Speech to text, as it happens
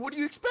What do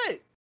you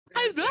expect?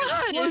 I'm not.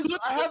 I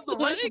have the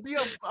right to be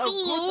a.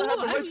 Hello,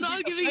 I'm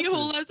not giving you a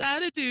whole ass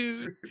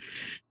attitude.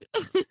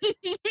 Oh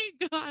my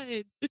god.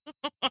 It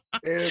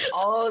is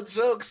all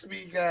jokes,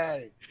 me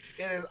guy.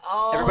 It is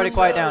all. Everybody,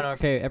 quiet down. jokes.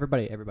 Okay,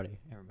 everybody,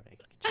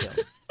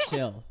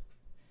 chill.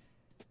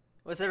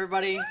 What's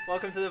everybody?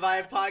 Welcome to the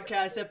Vibe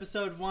Podcast,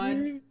 episode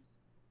 1.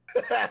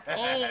 Oh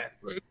my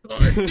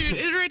god, dude!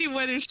 It already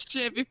went as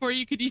shit before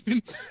you could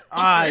even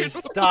start.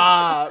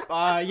 Stop.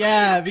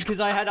 Yeah,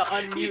 because I had to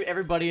unmute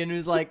everybody and it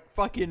was like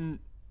fucking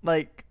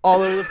like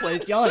all over the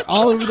place. Y'all are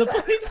all over the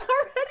place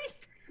already.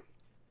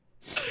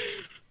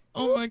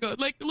 Oh my god,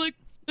 like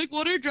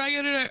Water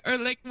Dragon and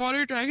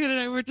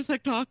I were just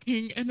like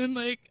talking, and then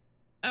like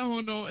I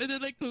don't know, and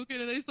then like Token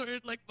and I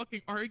started like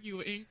fucking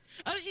arguing.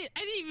 I didn't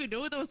even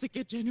know that was like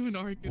a genuine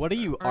argument. What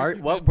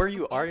were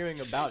you arguing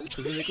about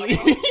specifically?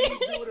 About me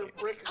doing a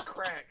brick and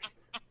crack.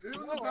 It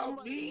was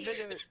about me.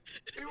 It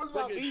was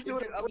about me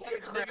doing a brick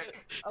and crack.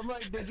 I'm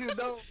like, did you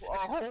know a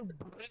whole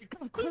brick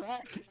of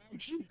crack can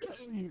actually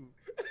kill you?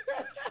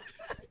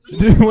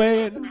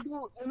 Wait.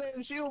 And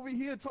then she over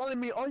here telling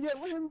me, oh yeah,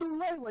 let him do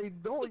right. Like,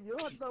 no, you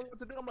don't know what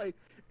to do. I'm like,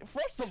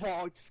 first of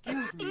all,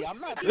 excuse me, I'm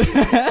not telling you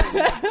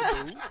what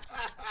to do.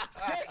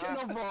 Second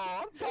of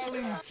all, I'm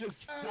telling you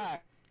just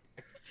facts.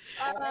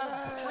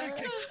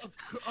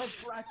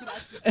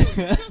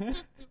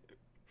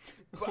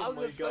 But I'm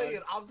just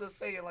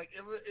saying, like,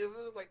 if it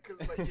was like, cause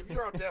like, if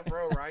you're on death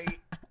row, right,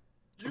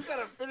 you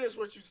gotta finish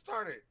what you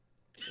started.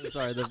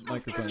 Sorry, the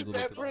microphone's a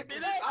little too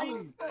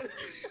loud.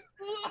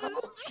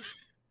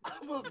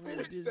 I'm gonna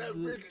finish that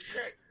brick and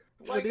crack.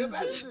 Like,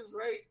 imagine this,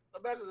 right?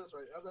 Imagine,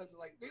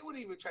 like, they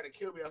wouldn't even try to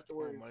kill me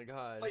afterwards. Oh my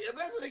god. Like,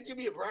 imagine they give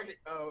me a brick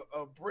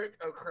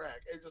of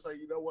crack, and just like,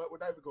 you know what? We're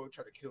not even gonna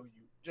try to kill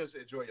you. Just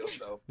enjoy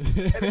yourself. And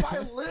if I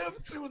live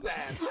through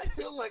that, I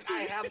feel like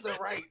I have the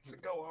right to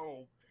go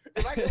home.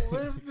 If I can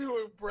live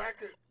through a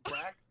brick of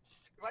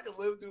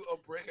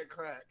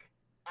crack,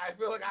 I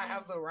feel like I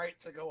have the right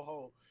to go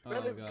home.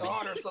 That is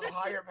God or some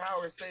higher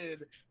power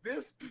saying,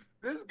 this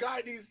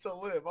guy needs to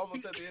live. I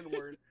almost said the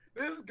N-word.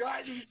 This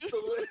guy needs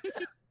to live.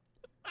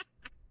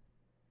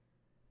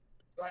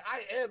 Like,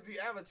 I am the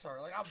Avatar.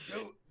 Like, I'm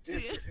built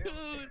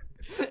different.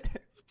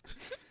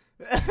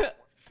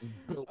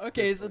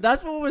 Okay, so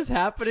that's what was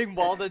happening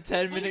while the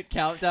 10-minute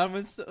countdown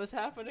was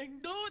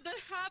happening? No, that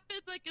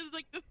happened like in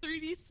like the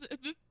 30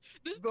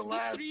 the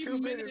last 3 2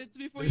 minutes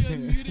before you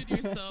unmuted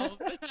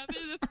yourself. It happened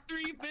in the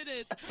 3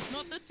 minutes,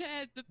 not the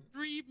 10, the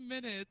 3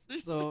 minutes.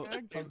 So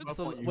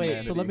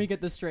wait, so let me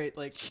get this straight.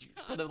 Like,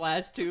 for the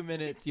last 2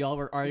 minutes, y'all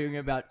were arguing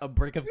about a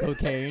brick of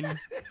cocaine.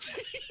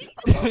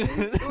 Doing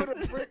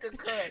a brick of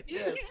crack,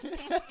 yes.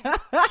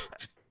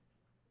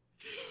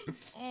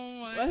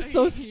 Oh my! That's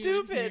so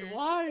stupid.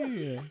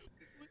 Why?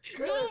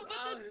 No,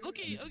 but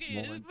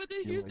then, but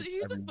then here's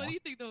the funny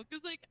thing though,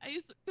 cause I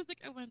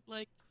went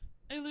like,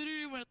 I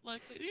literally went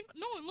like,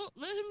 no,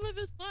 let him live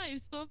his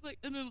life, stuff like,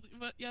 and then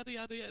but yada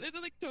yada yada, and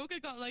then like Toka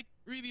got like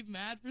really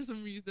mad for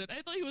some reason.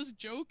 I thought he was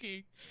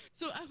joking,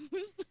 so I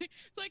was like,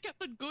 so I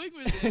kept on going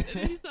with it, and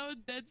then he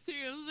sounded dead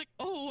serious. I was like,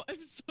 oh,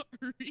 I'm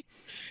sorry.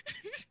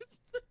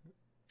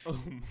 Oh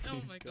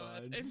my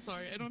god! I'm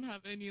sorry. I don't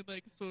have any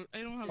like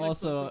I don't have.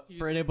 Also,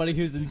 for anybody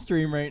who's in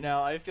stream right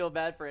now, I feel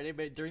bad for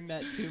anybody during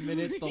that 2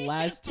 minutes. The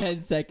last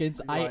 10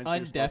 seconds, I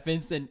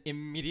undeafened and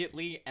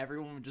immediately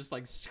everyone was just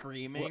like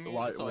screaming.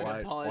 So I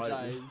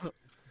apologize.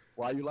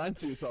 Why are you lying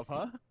to yourself,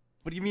 huh?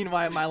 What do you mean?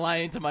 Why am I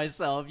lying to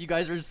myself? You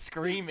guys were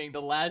screaming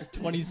the last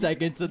 20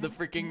 seconds of the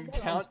freaking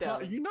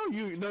countdown. You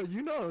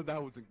know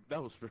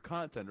that was for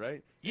content,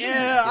 right?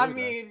 Yeah, I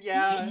mean,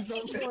 yeah. Why is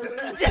so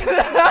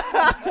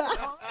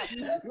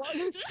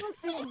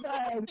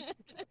bad?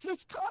 It's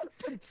just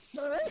content,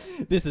 sir.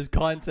 This is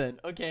content.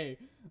 Okay.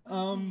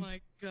 Oh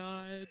my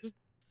god.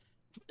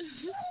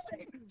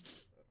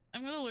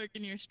 I'm gonna lurk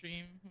in your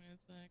stream.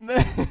 Wait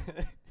a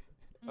sec.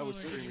 I was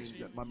streaming.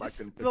 My mic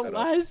didn't pick The that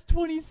last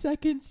 20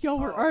 seconds, y'all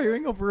were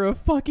arguing over a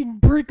fucking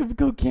brick of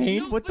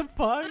cocaine. No, what the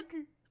fuck?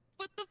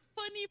 But the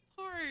funny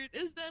part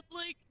is that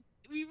like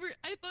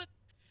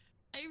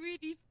I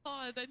really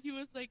thought that he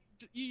was like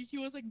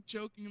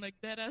joking, like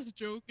dead ass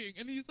joking,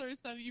 and he started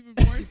sounding even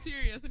more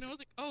serious, and I was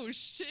like, oh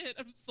shit,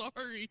 I'm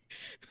sorry.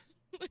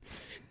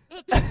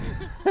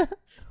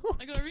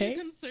 I got really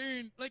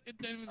concerned, like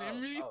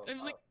genuinely. I'm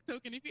like,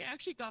 Token, if you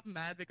actually got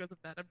mad because of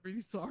that, I'm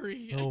really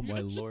sorry. Oh my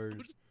lord.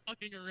 Just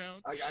fucking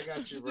around. I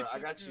got you, bro. I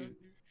got you.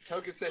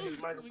 Token said his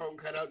microphone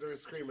cut out during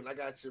screaming. I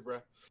got you,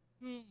 bro.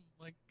 Oh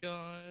my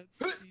god,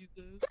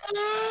 Jesus.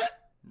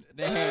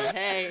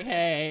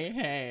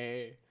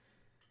 Hey.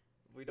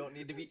 We don't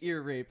need to be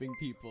ear raping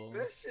people.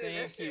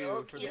 Thank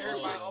you for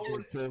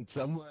the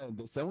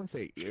Did someone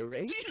say ear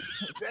rape?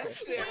 That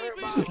shit hurt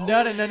my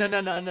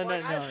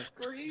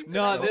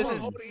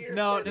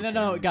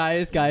No,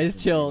 guys,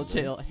 chill.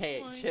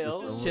 Hey,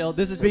 chill.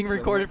 This is being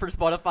recorded for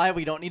Spotify.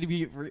 We don't need to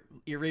be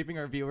ear raping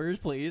our viewers,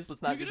 please.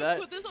 Let's not do that.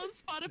 Put this on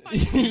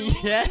Spotify too?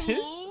 Yes.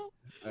 Hello?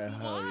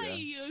 Why?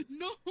 Yeah.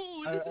 No,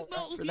 this is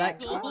not for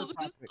that legal.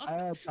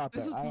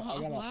 This is not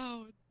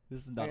allowed.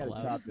 This is I not gotta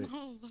allowed. chop It's it. not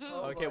allowed.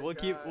 Oh Okay, my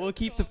we'll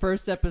keep the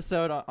first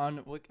episode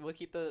on we'll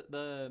keep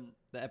the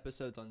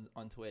episodes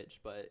on Twitch,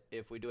 but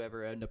if we do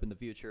ever end up in the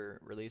future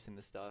releasing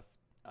the stuff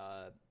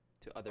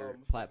to other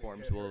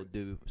platforms, fucking we'll hurts.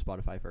 do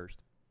Spotify first.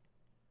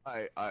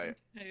 Okay,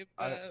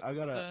 I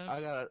got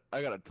a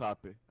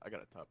topic.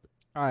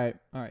 All right,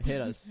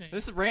 hit us. Okay.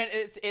 This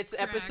is it's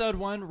Crack. episode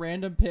 1,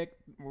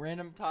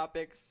 random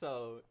topics.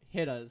 So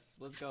hit us.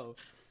 Let's go.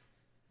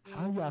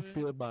 How y'all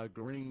feel about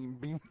green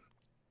beans?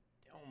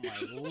 Oh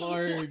my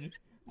lord.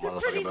 They're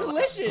Motherfucker pretty about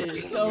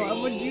delicious. So,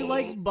 green would you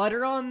like beans.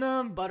 butter on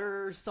them?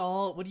 Butter,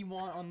 salt? What do you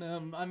want on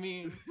them? I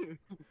mean,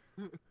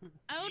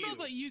 I don't know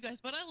about you guys,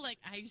 but I like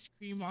ice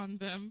cream on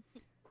them.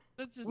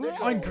 That's just Nigga,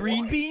 on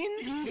green what?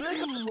 beans?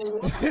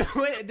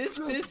 Nigga, Wait, this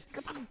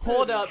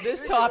hold up.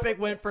 This topic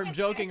went from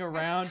joking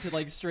around to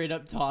like straight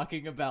up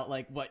talking about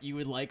like what you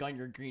would like on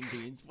your green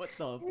beans. What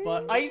the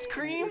fuck? Ice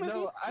cream?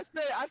 No, I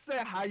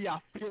said how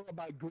y'all feel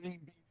about green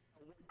beans.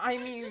 I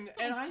mean,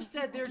 and I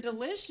said they're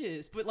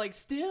delicious, but like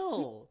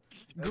still,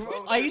 That's what I'm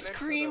saying ice next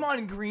to cream them.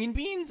 on green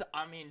beans?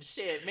 I mean,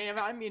 shit, man.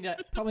 I mean, I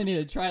probably need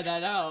to try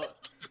that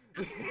out.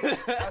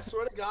 I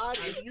swear to God,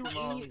 if you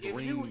eat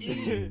Green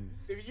beans.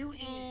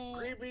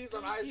 green beans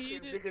on ice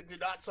cream, hate it. nigga, do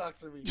not talk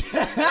to me.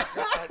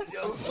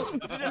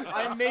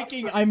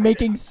 I'm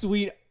making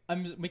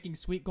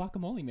sweet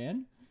guacamole,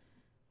 man.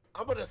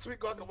 I'm gonna sweet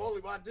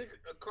guacamole my dick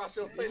across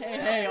your face.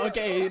 Hey,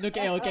 okay.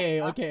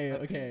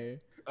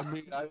 I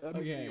mean,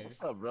 Okay.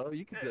 what's up, bro?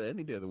 You can do that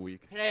any day of the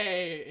week.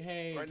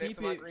 Hey, Right next keep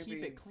to my it green keep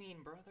it beans. clean,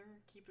 brother.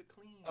 Keep it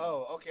clean.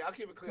 Oh, okay. I'll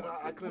keep it clean.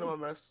 I clean my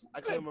mess. I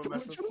clean my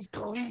messes. Twitch was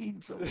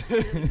clean, so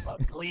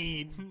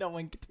clean. No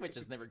one Twitch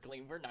is never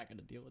clean. We're not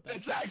gonna deal with that.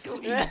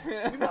 Exactly.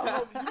 You know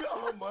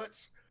how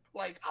much?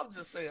 Like, I'm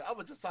just saying. I'm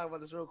gonna just talk about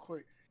this real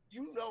quick.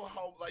 You know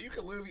how, like, you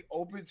can literally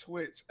open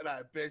Twitch, and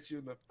I bet you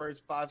in the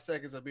first 5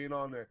 seconds of being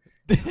on there,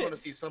 you're gonna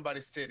see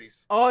somebody's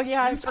titties. Oh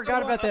yeah, I You talk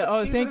forgot about that. about Oh,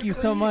 us thank keeping you it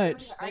so clean.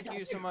 much. Thank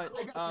you so much.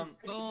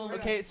 Oh,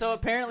 Okay, so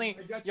apparently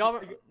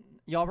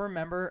y'all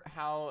remember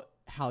how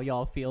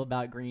y'all feel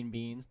about green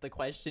beans? The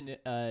question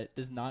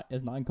is not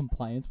in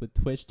compliance with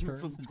Twitch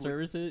terms and Twitch.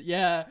 services.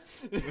 Yeah.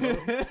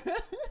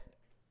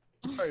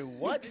 Wait,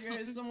 what?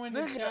 Someone in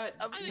the Nigga, chat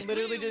I mean,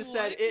 literally wait, just what?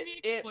 said Can you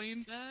it.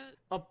 explain that?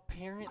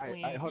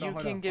 Apparently, hold you on,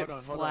 hold can on, get hold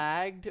on.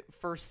 flagged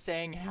for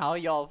saying how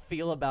y'all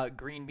feel about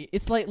green beans.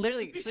 It's like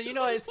literally, so you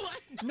know, it's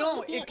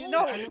no,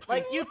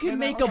 like you can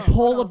make a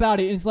poll about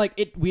it. And it's like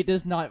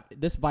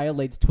this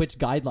violates Twitch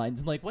guidelines.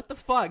 And like, what the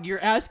fuck? You're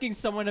asking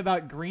someone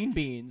about green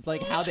beans,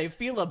 like how they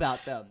feel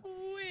about them.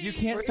 Wait. You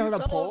can't Wait, start a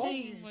you telling poll.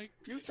 me- Oh my-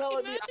 You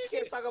telling me I Imagine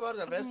can't if- talk about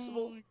it as a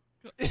vegetable? Oh my God.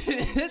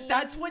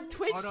 That's what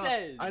Twitch Hold on.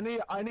 says. I need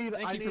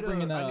Thank you for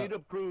bringing that I up.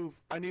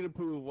 need to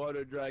prove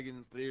Water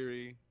Dragon's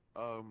theory.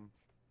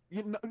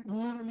 You know,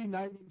 literally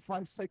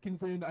 95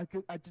 seconds in,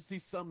 I just see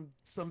some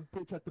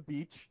bitch at the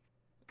beach.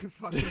 Good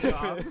fucking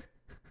job.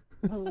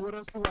 What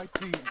else do I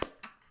see?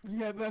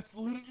 Yeah, that's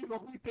literally the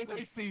only thing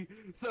I see.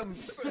 Some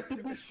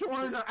bitch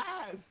showing her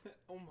ass.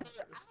 Oh my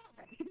God.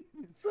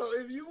 So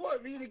if you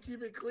want me to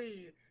keep it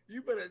clean,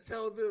 you better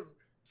tell them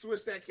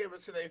switch that camera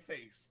to their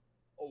face.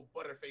 Oh,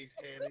 butterface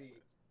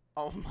hammy.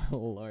 Oh my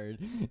lord.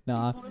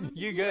 Nah,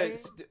 you good.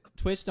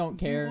 Twitch don't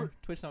care.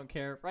 Twitch don't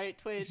care. Right,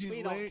 Twitch? She's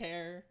We don't late.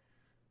 care.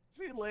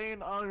 She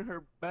laying on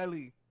her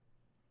belly.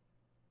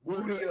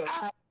 Booty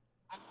up.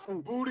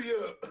 Booty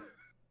up.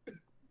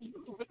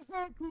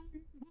 Exactly.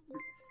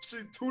 She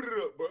tooted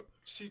up, bro.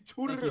 She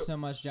tooted Thank you up. so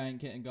much,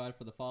 Giant Kitten God,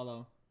 for the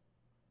follow.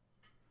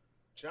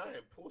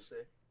 Giant pussy.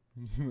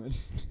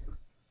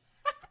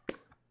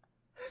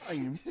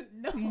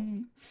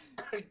 No.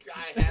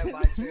 I had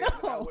my chance and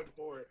I No. went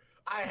for it.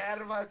 I had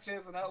my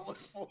chance and I went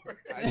for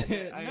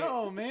it.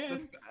 No,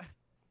 man.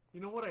 You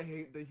know what I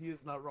hate? That he is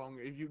not wrong.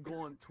 If you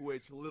go on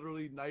Twitch,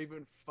 literally not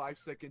even 5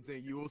 seconds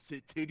in, you will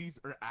see titties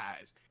or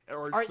ass,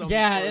 or some,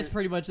 Yeah, or, that's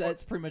pretty much or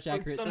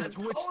accurate. some That's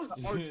Twitch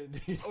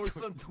always- or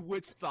some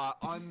Twitch thought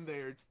on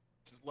there,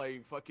 just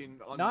like fucking.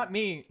 On Not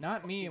me.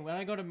 When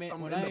I go to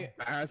some when in I the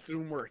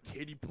bathroom or a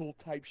kiddie pool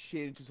type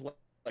shit, and just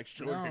like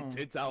showing No, her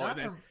tits out, not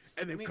and from-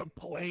 then I mean-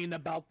 complain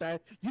about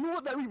that. You know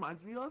what that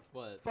reminds me of?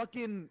 What?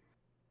 Fucking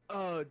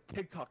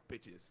TikTok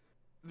bitches.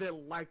 They're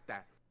like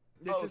that.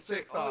 They Oh, just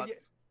say,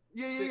 TikToks.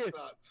 yeah.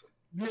 TikToks.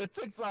 Yeah,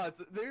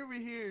 TikToks. They're over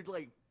here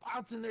like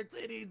bouncing their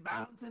titties,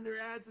 bouncing their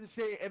ass and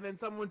shit, and then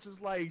someone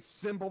just like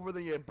simp over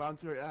them, yeah,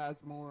 bounce their ass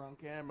more on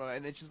camera,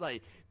 and it's just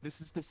like,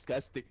 this is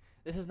disgusting.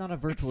 This is not a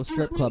virtual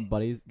strip club,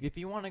 buddies. If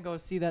you want to go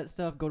see that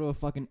stuff, go to a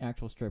fucking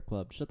actual strip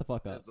club. Shut the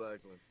fuck up.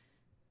 Exactly.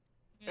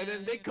 Yeah, And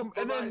then they yeah. come,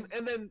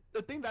 and then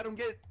the thing that I don't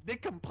get, they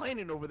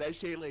complaining over that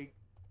shit, like,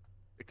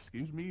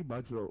 excuse me,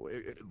 but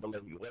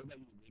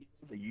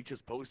so you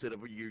just posted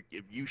of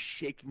if you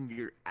shaking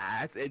your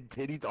ass and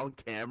titties on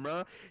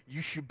camera,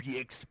 you should be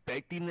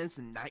expecting this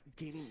and not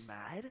getting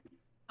mad.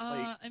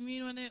 I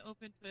mean, when I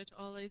open Twitch,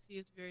 all I see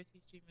is VRC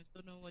streamers.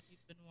 Don't know what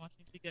you've been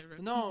watching to get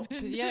recommended. No,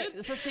 'cause, yeah,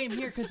 it's the same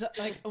here. Cause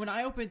like when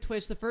I open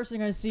Twitch, the first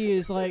thing I see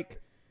is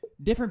like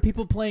different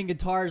people playing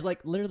guitars.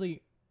 Like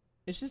literally,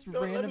 it's just Yo,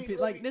 let random me-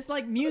 people. let Like me- this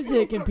like let me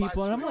music open and up my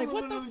people, and I'm Twitch. like,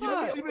 what the You know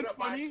fuck? what's Open even up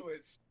my funny?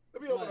 Twitch.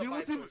 Let me open up You my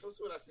want to- Twitch. Let's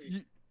see what I see.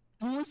 You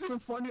know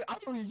what's funny? I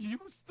don't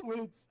use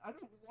Twitch. I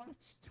don't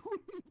watch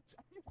Twitch.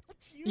 I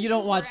watch YouTube You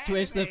don't watch or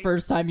Twitch the anime.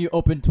 first time you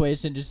open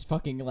Twitch and just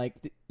fucking like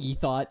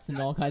e-thoughts and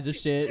all kinds of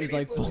shit. It's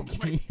like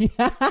fucking. What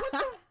the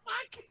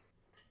fuck?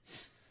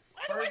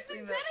 Why do I First say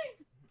thing that?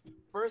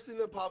 First thing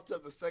that popped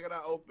up the second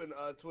I opened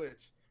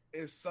Twitch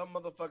is some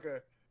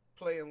motherfucker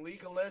playing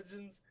League of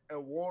Legends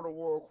and World of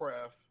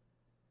Warcraft.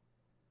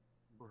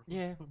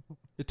 Yeah.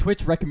 The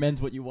Twitch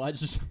recommends what you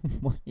watch.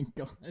 Oh my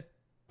god.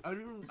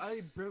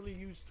 I barely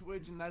use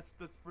Twitch, and that's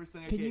the first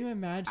thing I Can get. you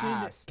imagine?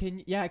 ass.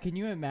 Can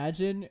you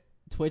imagine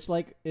Twitch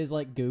is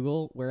like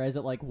Google, whereas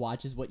it like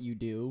watches what you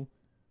do.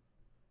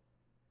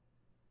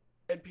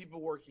 And people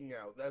working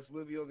out. That's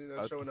literally the only thing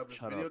that's showing up. Is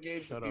Shut video up,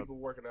 games shut and up. people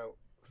working out.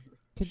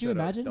 Could you Shut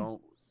up, imagine?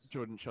 Don't,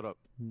 Jordan, shut up.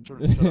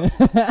 Jordan,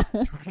 shut up.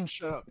 Jordan,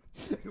 shut up.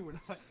 We're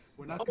not.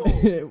 Oh, We're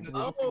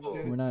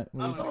not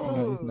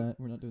using that.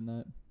 We're not doing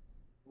that.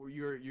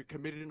 You're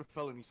committed in a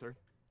felony, sir.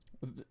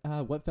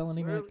 What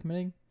felony am I Really?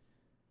 committing?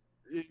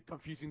 You're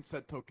confusing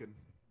said token.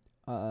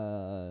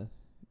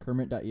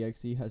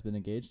 Kermit.exe has been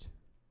engaged.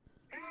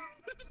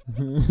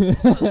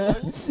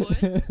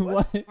 What?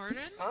 What? Pardon?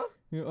 Huh?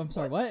 I'm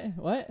sorry. What?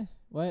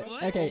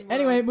 What? Okay. Oh,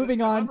 Anyway, but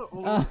moving I'm on. the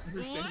only What?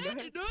 person No, that-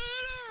 no, no.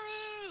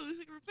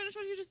 Finish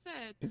what you just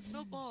said.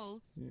 No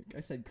balls.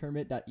 I said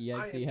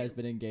Kermit.exe has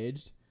been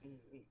engaged.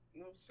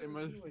 No, sir.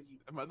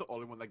 Am I the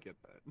only one that get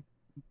that?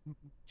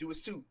 You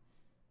was two.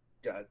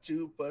 Got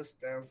two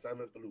bust down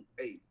Simon Blue.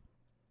 Hey.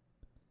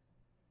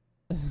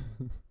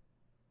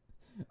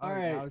 All Now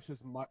right. it's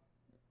just my.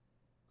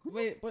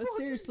 Wait, but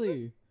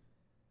seriously,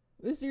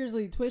 Twitch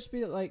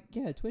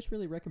Twitch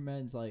really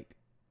recommends like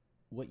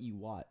what you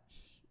watch,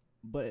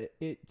 but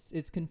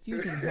it's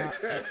confusing how.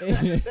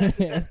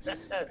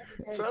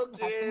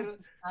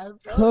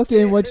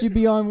 Token, what you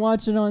be on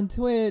watching on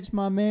Twitch,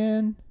 my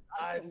man?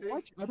 I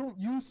think I don't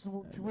use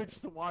Twitch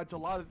to watch a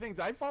lot of things.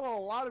 I follow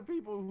a lot of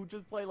people who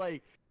just play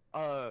like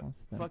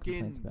That's them fucking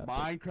complaints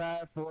about it.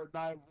 Minecraft,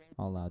 Fortnite.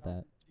 I'll allow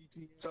that.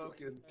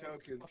 token.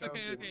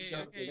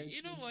 Okay.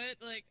 You know what?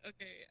 Like,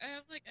 okay, I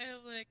have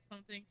like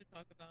something to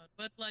talk about,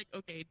 but like,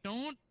 okay,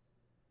 don't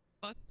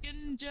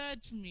fucking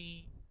judge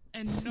me.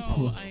 And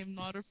no, I am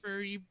not a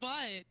furry,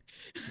 but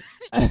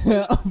But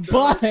No, Oh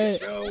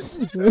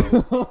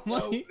my-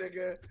 no,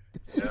 nigga.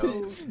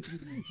 No.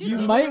 you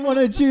might want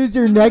to choose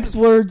your next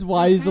words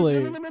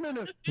wisely. No.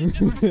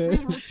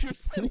 Proceed with your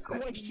said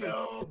question.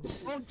 No.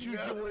 Don't choose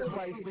your word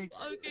wisely.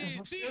 okay,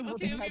 Proceed do, with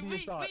okay, your okay, head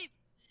wait, thought. wait.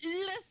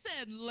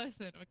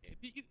 Listen. Okay,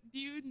 do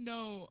you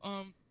know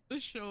the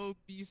show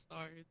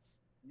Beastars?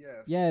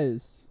 Yes.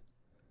 Yes,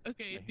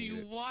 Okay, I do hate you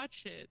it.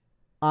 watch it?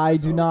 I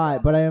do So,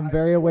 not, but I am I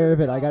very swear aware to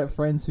of it. I God. got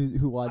friends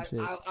who watch it.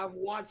 I've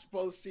watched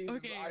both seasons.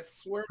 Okay. I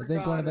swear I to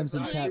think God. one of them's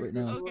in I chat think right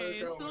this now. is where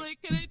Okay, we're so going.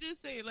 like, can I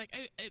just say, like,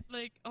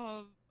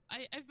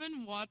 I've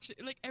been watching,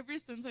 like, ever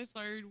since I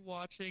started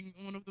watching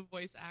one of the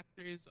voice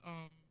actors,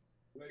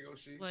 Lego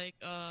sheep. like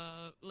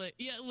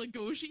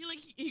Legoshi, like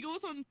he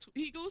goes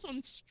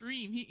on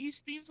stream. He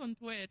streams on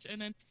Twitch,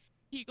 and then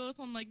he goes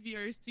on like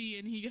VRC,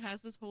 and he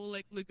has this whole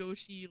like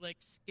Legoshi like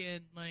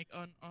skin like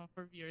on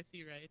for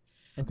VRC, right?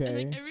 And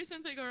Okay. like ever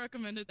since I got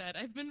recommended that,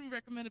 I've been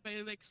recommended by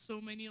like so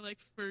many like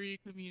furry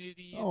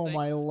communities. Oh like,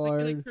 my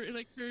lord.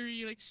 like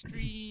furry like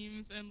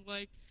streams and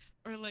like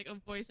or like a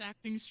voice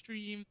acting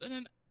streams, and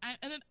then I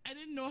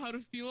didn't know how to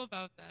feel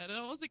about that. And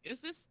I was like,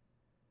 is this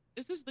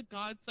the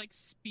gods like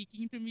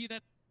speaking to me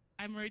that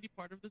I'm already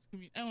part of this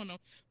community? I don't know,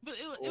 but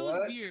it was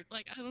What? weird.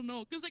 Like I don't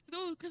know, cause like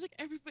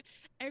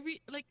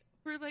every like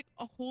for like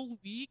a whole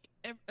week,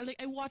 I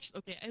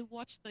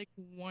watched like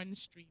one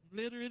stream,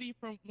 literally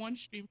from one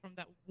stream from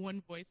that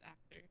one voice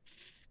actor,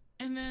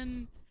 and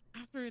then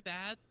after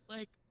that,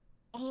 like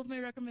all of my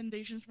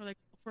recommendations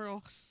for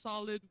a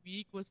solid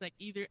week was like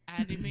either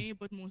anime,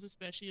 but most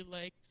especially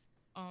like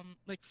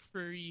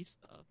furry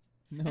stuff.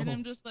 No. And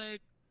I'm just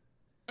like,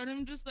 and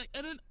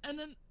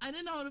then I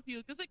didn't know how to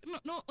feel, because like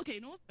no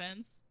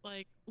offense,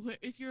 like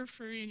if you're a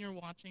furry and you're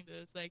watching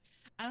this, like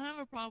I don't have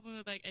a problem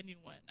with like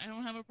anyone. I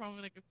don't have a problem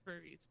with like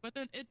furries, but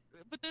then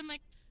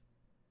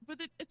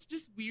it's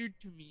just weird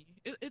to me.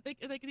 It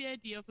like the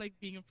idea of like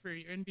being a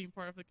furry and being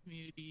part of the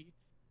community.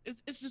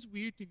 It's just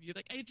weird to me.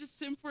 Like I just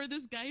simp for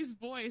this guy's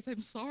voice.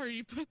 I'm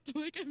sorry, but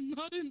like I'm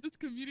not in this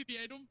community.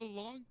 I don't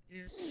belong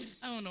here.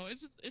 I don't know.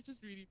 It's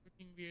just really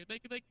freaking weird.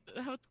 Like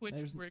how Twitch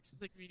There's- works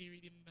is like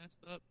really messed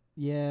up.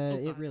 Yeah, Oh,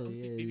 it God, really I'm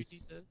sleeping with is.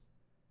 Jesus.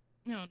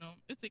 I don't know.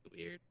 It's like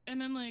weird. And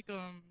then like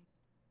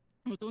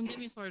well, don't get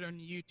me started on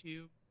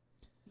YouTube.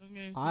 Don't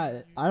get me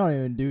started I on don't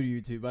even do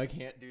YouTube. I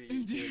can't do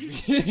YouTube.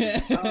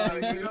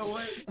 YouTube. You know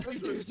what?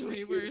 Since we're YouTube's way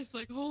speaking- worse.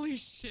 Like holy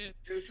shit.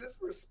 Since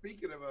we're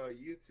speaking about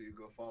YouTube,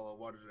 go follow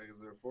Water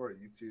Dragons 04 on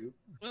YouTube.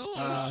 Oh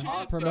shit.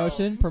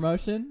 awesome.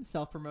 promotion,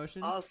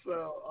 self-promotion.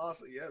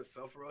 Also, yes,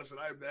 self promotion.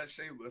 I'm that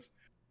shameless.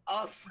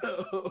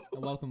 Also,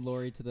 And welcome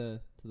Lori to the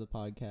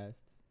podcast.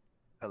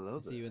 hello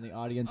I see you in the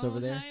audience over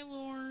there. Hi,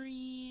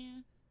 Lori.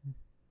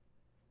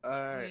 All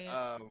right.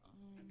 Yeah,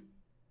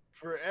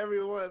 For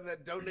everyone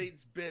that donates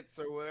bits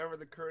or whatever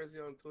the currency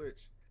on Twitch,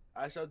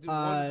 I shall do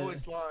Uh, one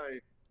voice line.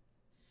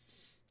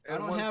 I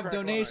don't have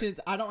donations.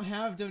 I don't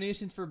have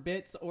donations for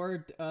bits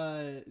or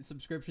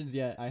subscriptions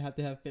yet. I have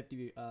to have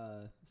 50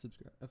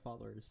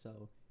 followers.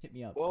 So hit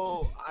me up.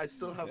 Well, I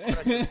still have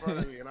crack in front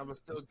of me, and I'm gonna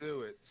still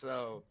do it.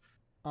 So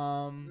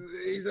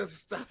he doesn't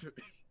stop it.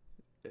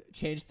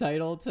 Change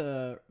title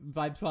to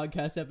Vibes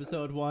Podcast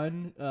Episode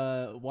 1.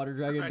 Water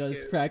Dragon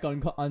does crack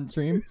on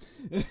stream.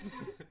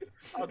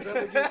 I'll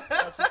definitely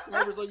get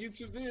subscribers on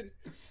YouTube. Then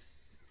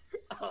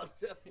I'll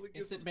definitely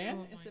get Instant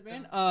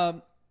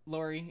ban.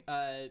 Lori,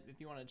 if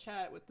you want to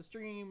chat with the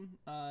stream,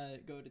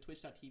 go to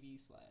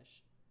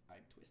twitch.tv/I'm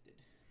twisted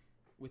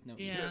with no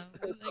yeah.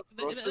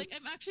 Like,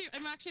 I'm actually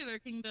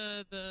lurking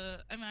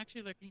I'm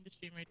actually lurking the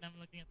stream right now. I'm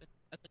looking at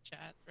the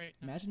chat right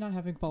now. Imagine not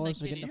having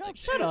followers Like, again. like,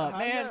 Shut up,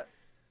 man.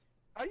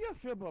 How you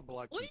feel about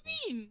black What do people?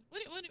 you mean?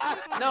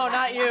 What No,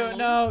 not you.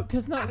 No,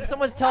 because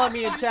someone's telling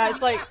me in chat.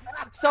 It's like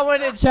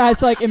someone in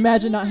chat's like,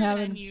 imagine not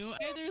having. You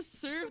either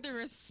serve the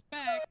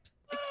respect.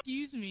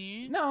 Excuse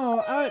me.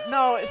 No.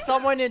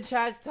 Someone in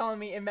chat's telling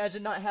me,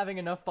 imagine not having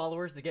enough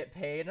followers to get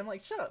paid. I'm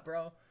like, shut up,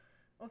 bro.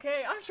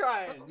 Okay, I'm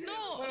trying.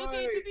 No.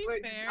 Okay, to be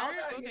fair.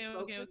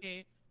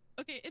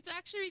 Okay. It's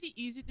actually really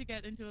easy to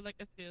get into like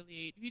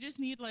affiliate. You just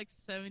need like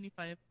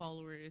 75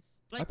 followers.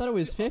 Like, I thought it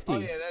was 50. Oh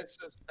yeah, that's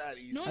just that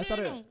easy. No.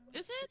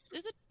 Is it?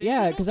 50?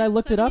 Yeah, because I it's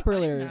looked it up 75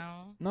 earlier.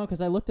 now. No,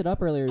 because I looked it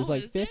up earlier. It was Oh,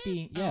 like is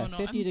 50. it? Yeah, Oh, no,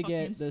 50 I'm to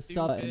get fucking the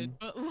stupid,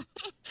 sub. But,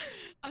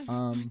 I'm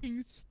Um.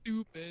 fucking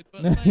stupid.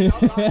 But like,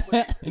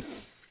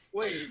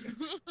 Wait.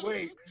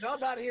 Did y'all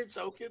not hear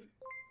token?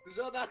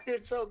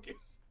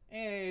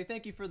 Hey,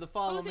 thank you for the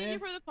follow, thank man. you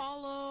for the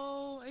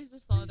follow. I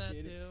just saw that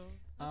Appreciate it. too.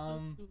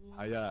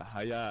 How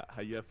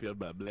y'all feel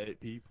about black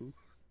people?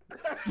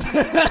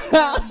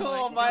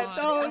 Oh my!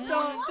 God.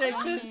 Don't take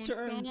this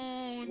turn.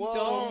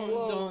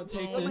 Don't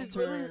take this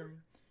turn.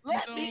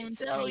 Let me Don't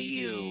tell see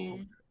you.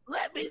 me.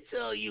 Let me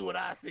tell you what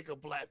I think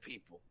of black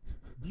people.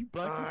 You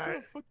black Alright.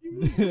 yourself? Fuck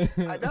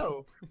you. I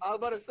know. I was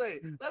about to say.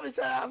 Let me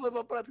tell you how I feel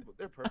about black people.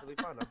 They're perfectly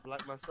fine. I'm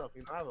black myself.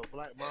 You know, I have a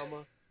black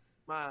mama.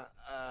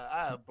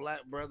 I have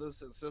black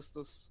brothers and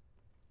sisters.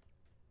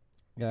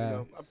 Yeah. You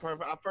know,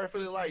 I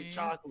perfectly like Okay.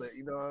 chocolate.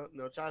 You know,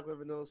 chocolate,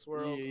 vanilla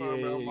swirl, Yeah,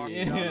 caramel,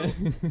 yeah.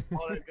 macchiato,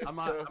 all that good I'm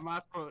stuff.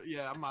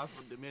 out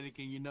from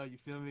Dominican. You know, you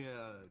feel me?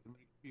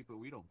 Dominican people,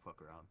 we don't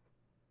fuck around.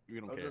 We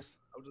don't care.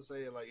 I'm just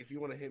saying, like, if you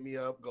want to hit me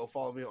up, go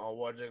follow me on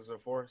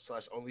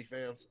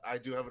WaterJackson4/OnlyFans. I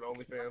do have an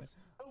OnlyFans.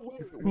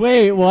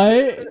 Wait,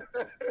 what?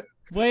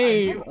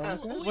 Wait,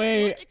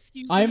 What?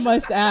 Excuse I me?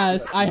 must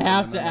ask. I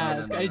have to No,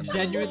 ask. I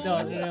genuinely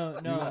no.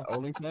 You got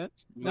OnlyFans?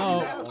 You No,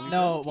 got Okay,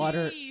 no,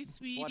 Water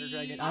sweetie.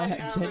 Dragon. I I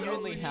have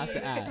genuinely no have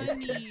to idea.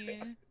 ask. Honey.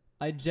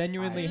 I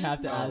genuinely That have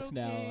is to not ask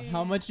now. okay.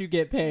 How much you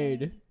get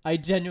paid? I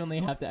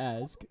genuinely have to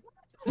ask.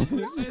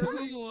 Ooh.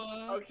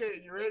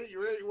 Okay, you ready?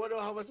 You want to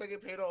know how much I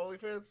get paid on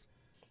OnlyFans?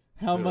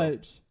 How Zero.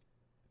 much?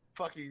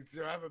 Fucking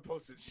zero. I haven't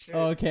posted shit.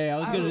 Okay, I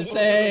was I gonna haven't say.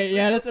 posted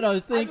Yeah, shit. that's what I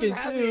was I just thinking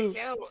have the too.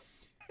 account.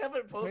 I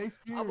haven't posted. Thanks,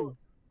 I'm you.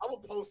 gonna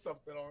post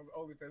something on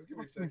OnlyFans. Give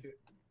me a second.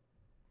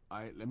 All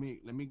right, let me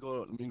go.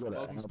 Let me go to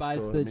Welcome, App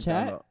Spice, Store, to the let me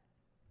chat.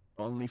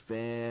 download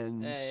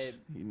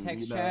OnlyFans.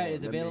 Text you know, chat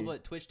is let me- available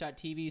at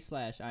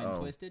twitch.tv/I'm Oh.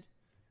 twisted.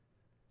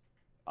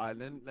 All right,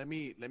 then let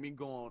me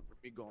go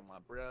on my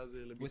browser.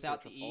 Let me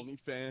Without search the up E.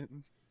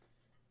 OnlyFans.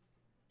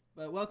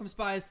 But welcome,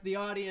 Spice, to the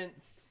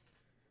audience.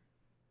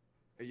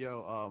 Hey,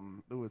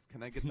 yo, Lewis,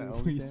 can I get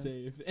that We OnlyFans?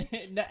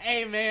 save. No,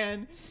 hey,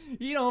 man,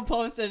 you don't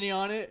post any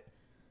on it.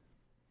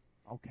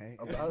 Okay.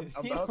 I'm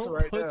You about to don't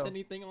right post now.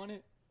 anything on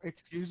it.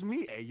 Excuse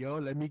me. Hey, yo,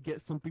 let me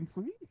get something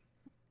free.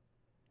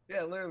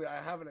 Yeah, literally,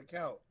 I have an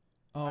account.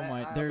 Oh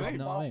my, I- there's I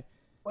no follow- way.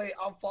 Wait,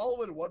 I'm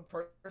following one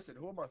person.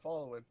 Who am I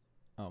following?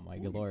 Oh my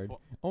Who you lord.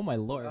 fo- Oh my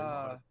lord. Wait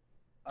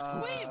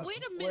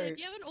a minute.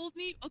 You have an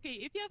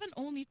if you have an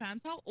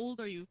OnlyFans, how old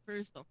are you?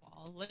 First of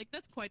all, like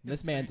that's quite.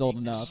 This man's old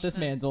concerning. enough. This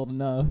man's old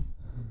enough.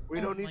 We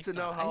Oh don't my need to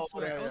know God, how I old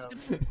swear, I was I am.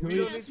 gonna- We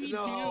don't Yes, need we to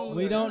know how do. old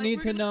We I don't am. need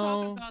we're to gonna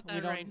talk know. about We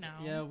that don't. right now.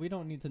 Yeah, we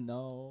don't need to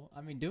know.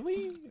 I mean, do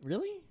we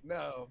really?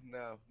 No.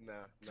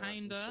 Kinda,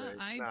 Straight.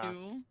 I Nah.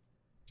 do.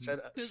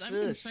 Shut up. Because I'm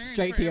Shush. concerned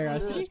Straight for to your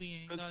everyone's ass.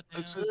 well-being,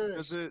 goddamn.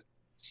 Does it?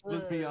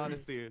 Let's be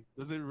honest here.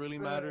 Does it really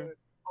matter?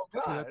 Oh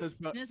 'Cause God. At this,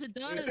 po- Yes, it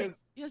Because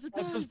does. Yes, it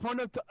at this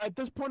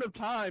does. point of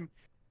time,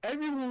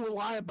 everyone will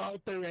lie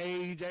about their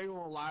age.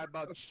 Everyone will lie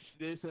about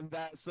this and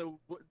that. So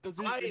does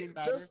it really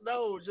matter?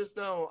 Just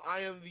know,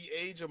 I am the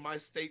age of my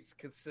state's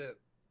consent.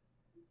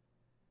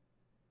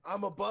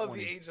 I'm above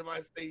 20. the age of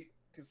my state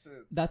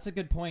consent. That's a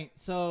good point.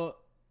 So,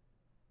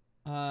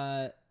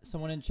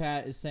 someone in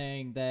chat is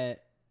saying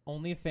that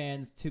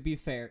OnlyFans, to be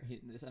fair,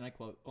 and I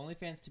quote,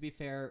 OnlyFans, to be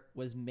fair,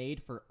 was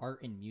made for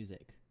art and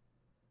music.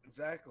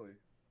 Exactly.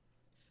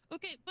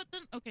 Okay, but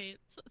then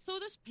so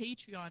does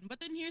Patreon. But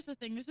then here's the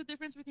thing: there's a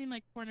difference between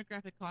like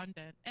pornographic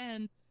content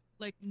and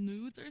like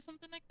nudes or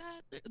something like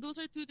that. Those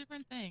are two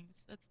different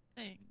things. That's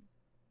the thing.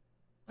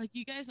 Like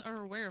you guys are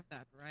aware of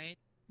that, right?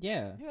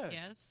 Yeah. Yeah.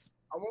 Yes.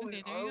 I only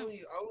Okay, there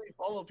you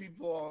go. follow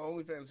people on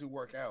OnlyFans who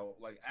work out,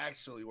 like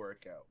actually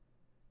work out.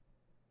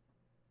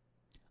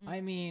 I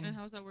mean, And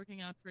how's that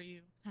working out for you?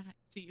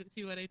 see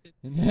what I did?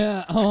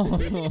 yeah. Oh. I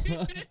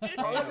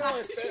like how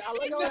I said. I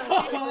like how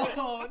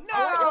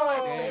I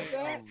said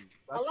that.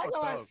 I like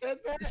how I said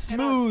that.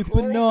 and I Smooth, but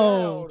scrolled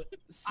no. down.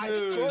 I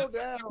Smooth. scrolled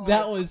down.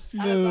 That was As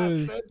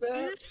smooth. I said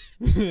that,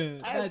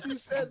 as you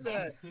said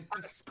that, I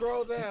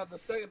scroll down. The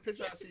second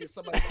picture I see is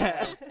somebody's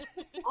ass. I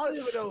don't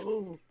even know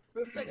who.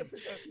 The second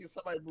picture I see is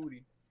somebody's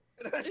booty,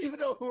 and I didn't even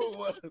know who it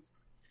was.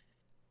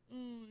 Oh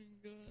my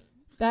god.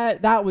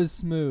 That was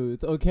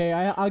smooth. Okay,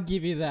 I'll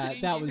give you that.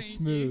 Thank That you, was thank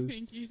smooth.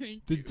 You, thank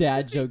you. The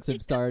dad jokes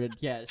have started.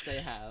 Yes,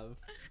 they have.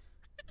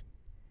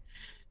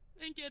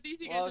 Thank you. At least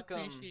you guys Welcome,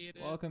 appreciate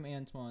it. welcome,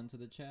 Antoine, to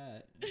the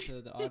chat,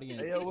 to the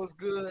audience. Hey, yo, what's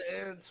good,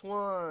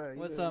 Antoine?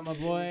 What's up, my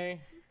boy?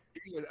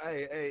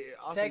 Hey,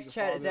 also you Text can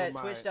chat follow is me on at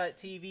my-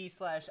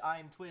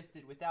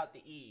 twitch.tv/I'mTwisted without the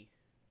E.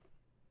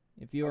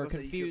 If you I are was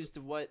gonna say, you confused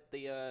of what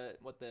the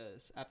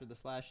after the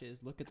slash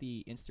is, look at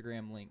the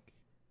Instagram link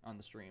on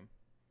the stream.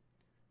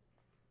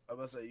 I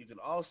was gonna say you can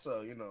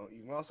also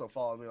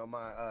follow me on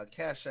my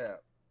Cash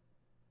App.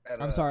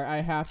 I'm sorry,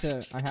 I have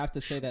to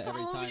say that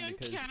every Follow me time on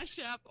because Cash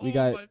App. we Oh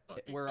got my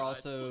fucking we're God,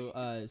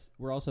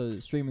 also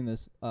streaming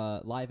this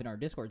live in our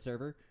Discord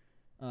server.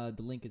 The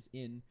link is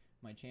in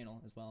my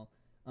channel as well.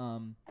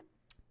 And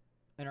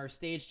our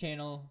stage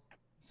channel.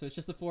 So it's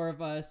just the four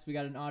of us. We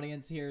got an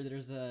audience here.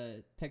 There's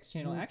a text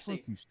channel. Actually,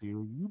 fuck you,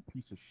 Steele. You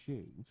piece of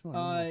shit. That's why no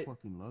one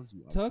fucking loves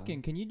you.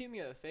 Token, can you do me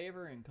a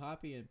favor and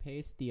copy and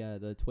paste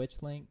the Twitch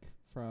link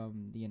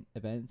from the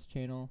events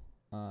channel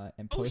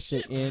and post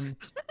it shit. in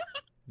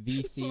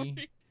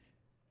VC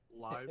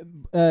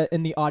Live.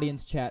 in the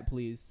audience chat,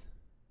 please.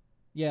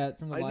 Yeah,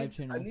 from the live I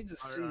channel. need to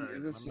see Alright,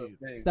 if this is let a me-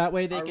 thing. So that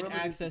way they I can really need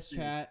to access see.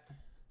 chat.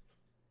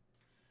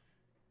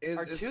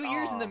 Are It's- 2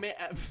 years in the 2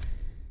 years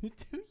in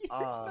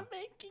Ah. the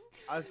making.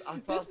 I That's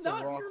thought The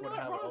not- Rock you're would not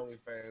have wrong.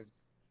 OnlyFans.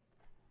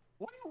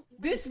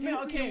 This man,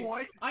 Excuse me, okay.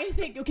 what? I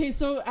think okay.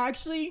 So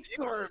actually,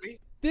 You heard me.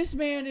 this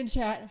man in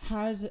chat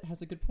has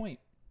a good point.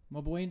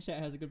 My boy in chat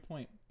has a good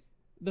point.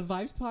 The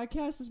Vibes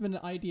podcast has been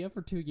an idea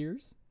for 2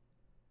 years.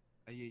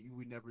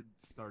 We never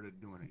started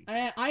doing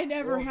anything. I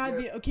never Well,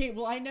 had yeah.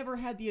 I never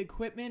had the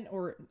equipment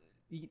or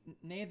the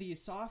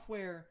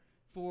software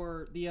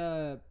for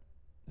the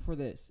for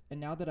this. And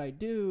now that I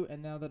do,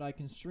 and now that I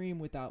can stream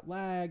without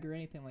lag or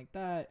anything like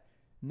that,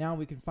 now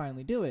we can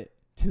finally do it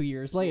 2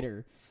 years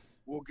later.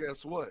 Well,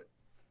 guess what?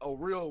 A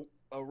real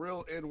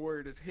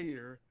N-word is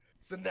here.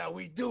 So now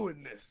we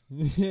doing this.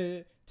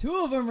 2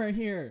 of them are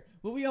here,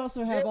 but we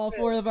also have all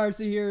 4 of ours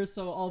here,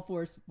 so all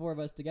four of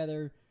us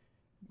together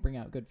bring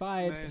out good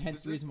vibes. Man, hence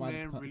does the reason this why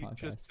man the really podcast.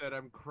 just said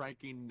I'm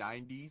cranking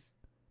 90s.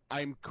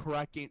 I'm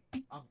cracking.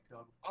 I'm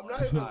done. I'm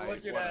not even Alright,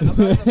 looking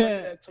whatever. at. I'm not even looking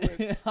at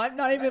Twitch. I'm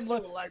not That even shit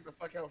look. would lag the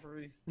fuck out for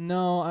me.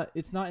 No,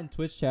 it's not in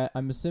Twitch chat.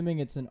 I'm assuming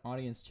it's an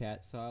audience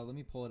chat. So let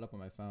me pull it up on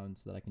my phone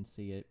so that I can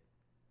see it.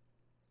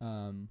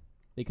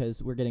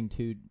 Because we're getting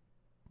two.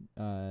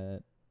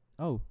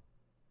 Oh,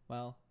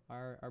 well,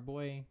 our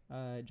boy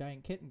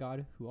Giant Kitten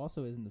God, who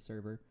also is in the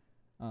server,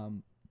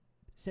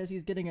 says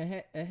he's getting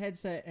a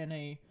headset and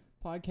a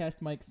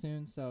podcast mic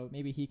soon. So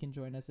maybe he can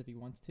join us if he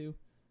wants to.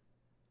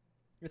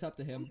 It's up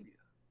to him.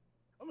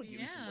 I'm gonna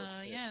give you some more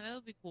Yeah, shit. yeah, that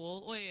would be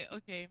cool. Wait,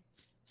 okay.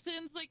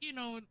 Since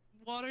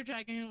Water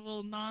Dragon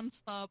will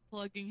non-stop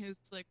plugging his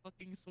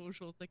fucking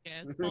socials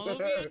again. Follow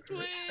me on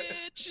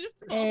Twitch.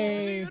 Follow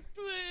me on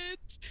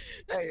Twitch.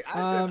 Hey,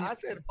 I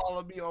said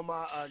follow me on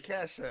my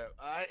Cash App.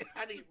 I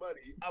need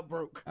money. I'm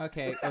broke.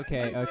 Okay. I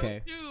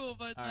Okay. do,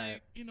 but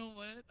Alright. you know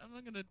what? I'm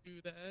not gonna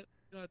do that.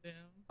 Goddamn.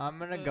 I'm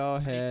gonna But go I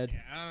ahead.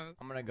 guess.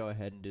 I'm gonna go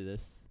ahead and do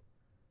this.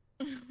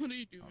 What are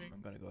you doing?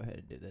 I'm gonna go ahead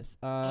and do this.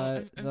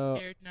 I'm So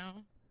scared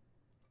now.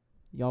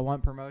 y'all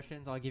want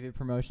promotions? I'll give you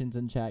promotions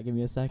in chat. Give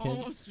me a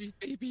second. Oh, sweet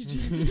baby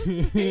Jesus.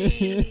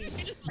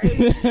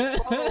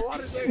 Follow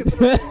Water Dragon to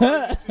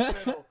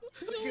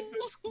the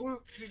YouTube channel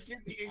to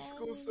get the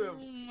exclusive.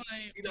 Oh my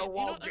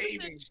Wall don't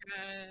understand gaming.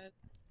 chat.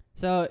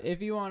 So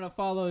if you want to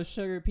follow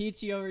Sugar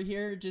Peachy over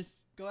here,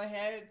 just go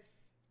ahead,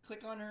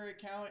 click on her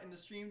account in the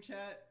stream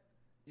chat.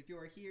 If you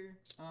are here,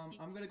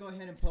 I'm gonna go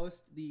ahead and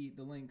post the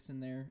links in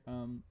there.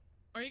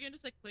 Or you can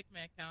just click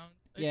my account.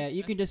 Or Yeah,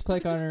 you can just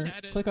message- click on her,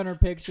 chat it. click on her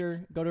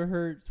picture, go to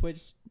her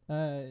Twitch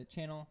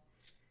channel.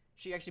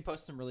 She actually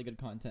posts some really good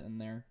content in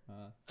there.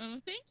 Oh,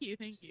 thank you.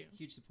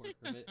 Huge support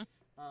of it.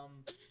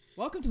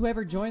 Welcome to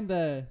whoever joined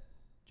the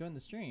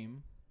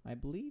stream. I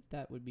believe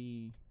that would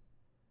be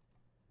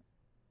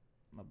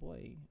my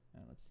boy.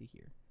 Let's see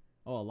here.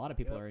 Oh, a lot of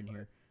people Yep. are in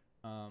here.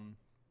 I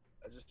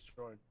just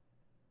joined.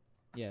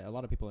 Yeah, a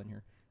lot of people in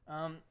here.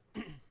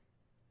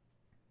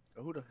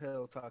 Who the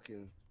hell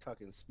talking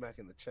smack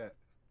in the chat?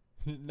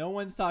 No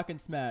one's talking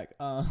smack.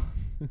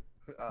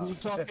 Who's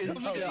talking Oh,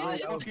 shit? yeah,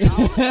 I'll yeah.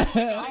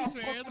 fucking- I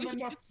swear, fucking like,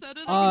 enough. it said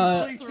it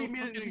Uh, like see me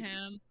in fucking the-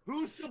 hand.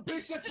 Who's the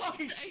bitch that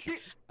talking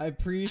shit? I I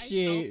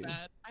appreciate. felt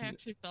that. I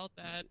actually felt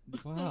that.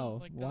 Wow, Oh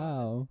my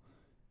God.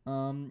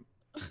 wow.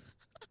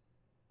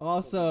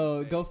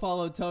 Also, say? go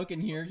follow Token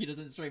here. He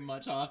doesn't stream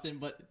much often,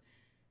 but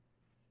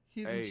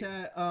He's Hey. in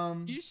chat.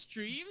 You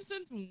stream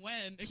since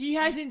when? He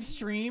hasn't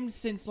streamed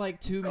since like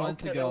 2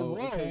 months Okay, ago.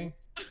 whoa. Okay.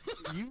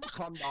 You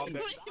come down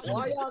there.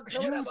 Why y'all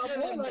coming at my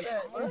said boy like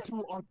that, bro?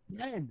 to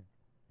again.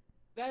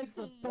 That's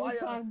the Why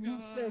third y'all- time you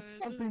said God.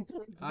 something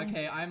towards me.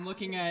 Okay, I'm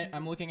looking at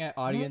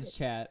audience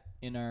chat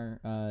in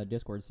our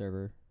Discord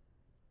server.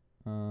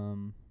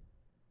 Player.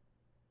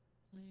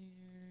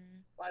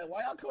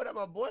 Why y'all coming at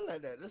my boy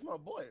like that? This is my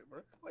boy,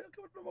 bro. Why y'all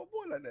coming at my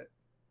boy like that?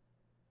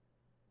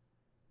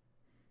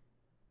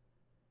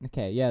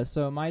 Okay, yeah.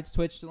 So my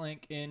Twitch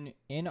link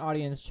in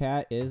audience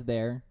chat is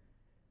there.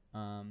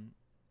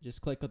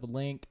 Just click on the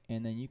link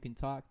and then you can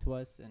talk to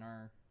us in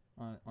our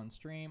on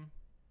stream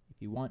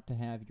if you want to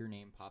have your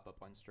name pop up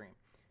on stream.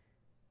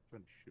 I'm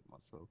trying to shoot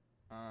myself.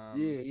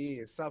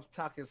 Yeah. Stop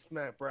talking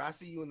smack, bro. I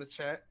see you in the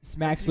chat.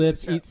 Smack I see you in the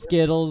slips, chat, eats bro.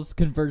 Skittles,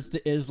 converts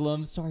to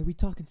Islam. Sorry, we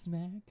talking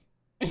smack?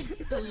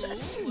 Hello?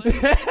 What?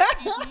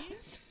 Excuse me?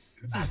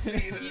 I see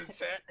you in the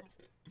chat.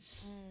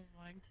 Oh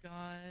my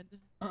god.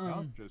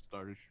 I just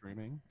started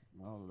streaming.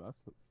 No, that's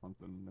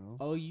something new.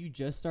 Oh, you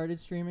just started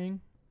streaming?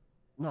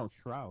 No,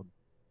 Shroud.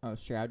 Oh,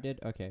 Shroud did?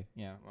 Okay,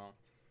 yeah, well.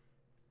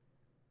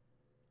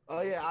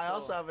 Oh yeah, I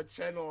also have a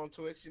channel on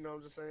Twitch. You know what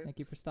I'm just saying? Thank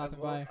you for As stopping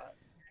well.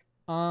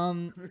 by.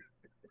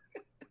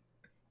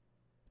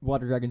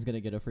 Water Dragon's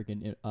gonna get a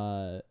freaking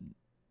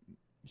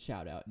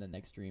shout out in the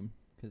next stream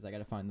because I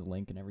gotta find the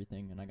link and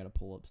everything, and I gotta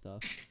pull up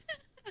stuff.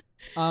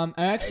 I'm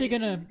actually Hey,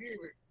 gonna,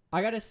 you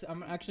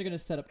I'm actually gonna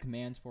set up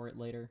commands for it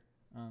later.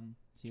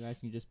 So you guys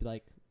can just be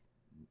like,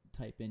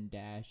 type in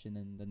dash and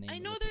then the name. I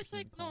of know the there's person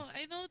like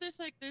you call.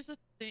 there's a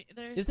thing.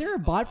 Is there a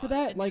bot for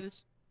that? Like,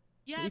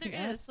 yeah, you there can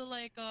add? is. So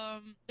like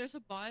there's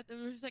a bot.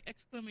 There's like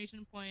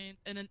exclamation point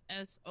and an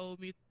SO,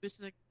 which is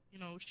like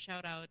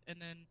shout out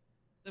and then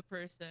the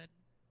person.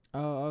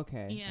 Oh,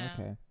 okay. Yeah.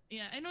 Okay.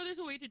 Yeah, I know there's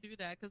a way to do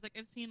that because like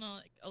I've seen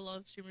a lot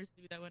of streamers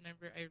do that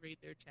whenever I raid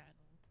their channel.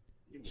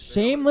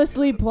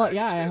 Shamelessly plug.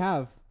 Yeah, I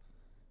have.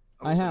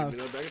 I have. Give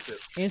me another bag of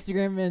chips.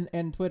 Instagram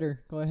and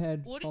Twitter. Go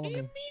ahead. What do follow you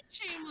me. mean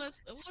shameless?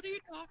 What are you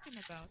talking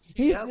about?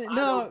 He's Yep, I no,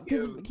 don't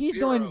because give he's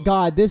zero. going.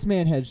 God, this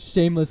man has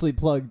shamelessly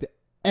plugged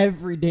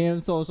every damn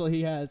social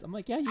he has. I'm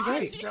like, yeah, you're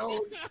right. I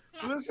don't.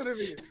 Listen to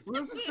me.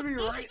 Listen to me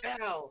right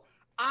now.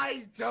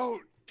 I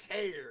don't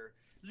care.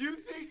 You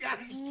think I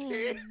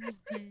care?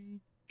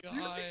 Oh my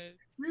god.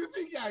 You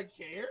think I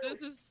care?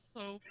 This is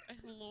so.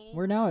 Hello.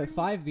 We're now at You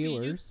 5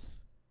 viewers.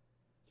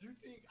 You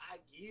think I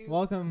give?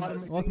 Welcome, a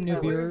welcome new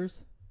single-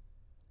 viewers.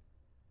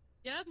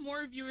 You have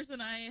more viewers than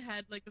I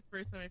had like the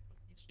first time I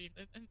fucking streamed.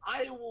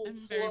 I will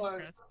I'm very plug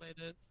impressed by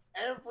this.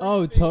 everything.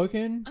 Oh,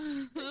 token.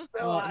 until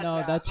Well, I no,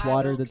 die. that's I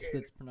water. don't That's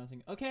care.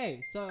 pronouncing.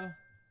 Okay, so.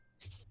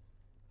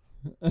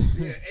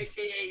 Yeah,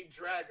 aka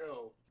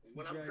Drago.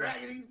 When I'm Drago.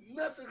 dragging these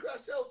nuts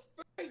across your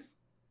face.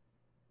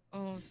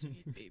 Oh,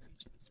 sweet baby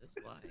Jesus,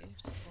 why?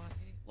 Just why?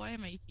 Why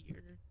am I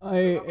here?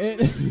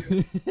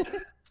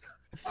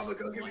 I'm gonna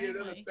go get Why me am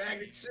another I bag of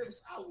here?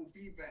 chips. I will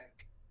be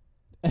back.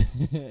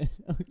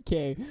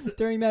 Okay.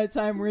 During that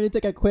time, we're gonna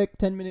take a quick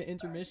 10-minute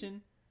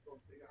intermission.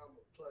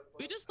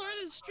 We just started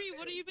the stream.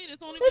 What do you mean?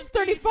 It's only. It's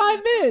been 30 35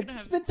 We're minutes. gonna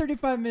It's have- been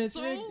 35 minutes.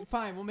 So?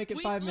 Fine, we'll make it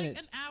Wait, 5 like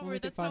minutes. an hour. We'll make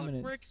it That's 5 how minutes.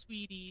 it works,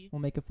 sweetie.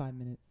 We'll make it 5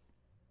 minutes.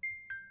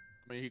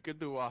 I mean, he could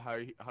do how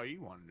he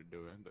wanted to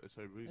do it.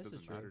 So it really This is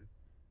doesn't true. matter.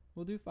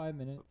 We'll do 5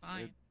 minutes.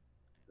 Fine.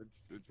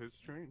 It's his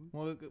stream.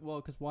 Well,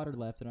 because Water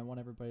left, and I want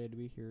everybody to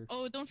be here.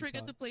 Oh, don't to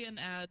forget talk. to play an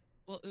ad.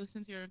 Well,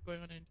 since you're going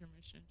on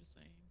intermission, just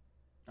saying.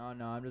 Oh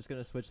no, I'm just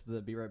gonna switch to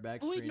the be right back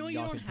Oh screen. wait, no, you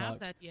Y'all don't can have talk.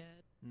 that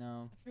yet.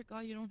 No. I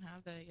forgot you don't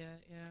have that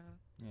yet. Yeah.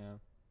 Yeah.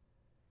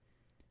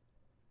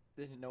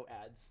 There's no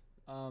ads.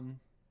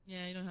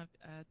 Yeah, you don't have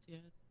ads yet.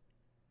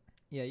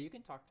 Yeah, you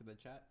can talk to the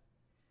chat.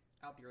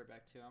 I'll be right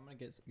back too. I'm gonna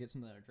get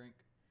something to drink.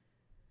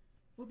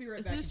 We'll be right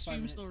Is back this in 5 stream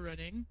minutes. still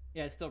running?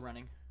 Yeah, it's still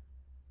running.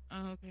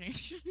 Oh, okay.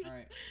 All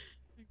right.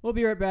 We'll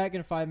be right back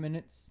in 5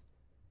 minutes.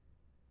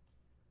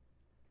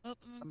 Oh, I'm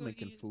I'm gonna go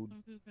making eat food.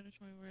 some food, finish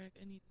my work.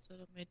 I need to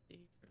set up my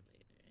date for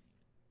later. Anyway.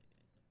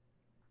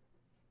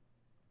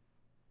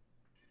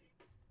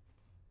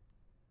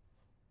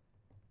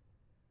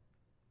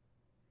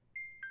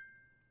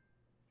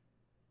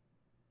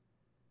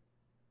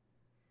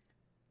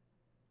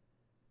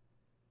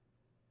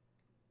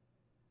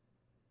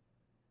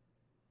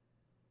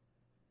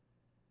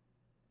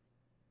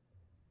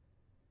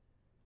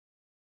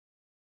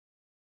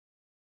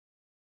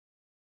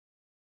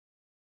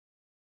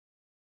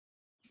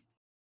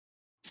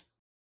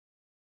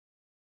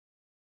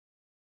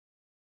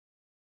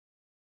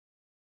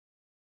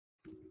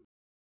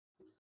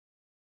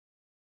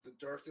 The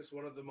darkest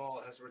one of them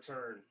all has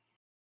returned.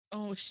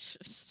 Oh,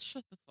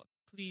 shut the fuck,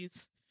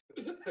 please.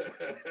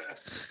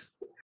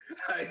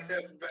 I am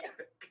back.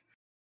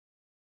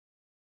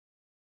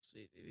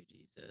 Sweet baby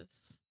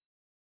Jesus.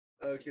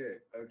 Okay.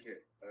 All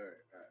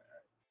right.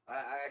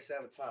 I actually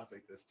have a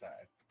topic this time.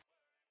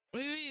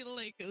 Wait,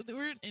 like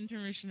we're in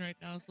intermission right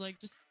now, so like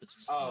just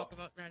Oh. talk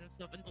about random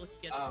stuff until he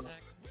gets Um,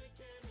 back.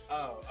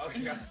 Oh,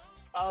 okay.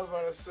 I was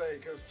about to say,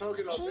 because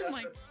Token on Oh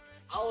my-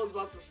 I was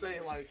about to say,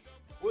 like,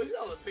 what's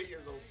y'all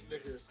opinions on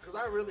Snickers? Because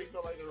I really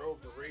feel like they're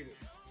overrated.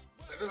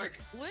 like,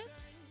 What?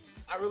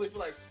 I really feel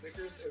like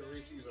Snickers and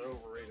Reese's are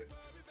overrated.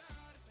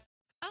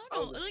 I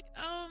don't know. Like,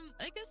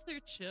 I guess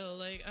they're chill.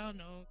 Like, I don't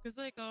know, cause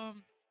like, I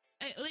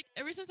like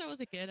ever since I was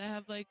a kid, I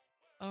have like,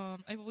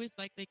 I've always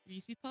liked like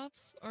Reese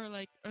Puffs or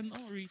like, or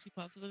not Reese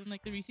Puffs, but then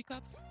like the Reese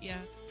Cups. Yeah,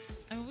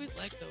 I always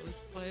liked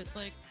those. But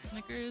like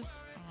Snickers,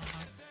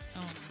 I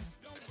don't know.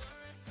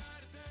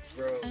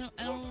 Bro.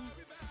 I don't.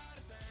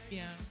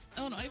 Yeah, I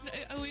don't know. I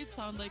always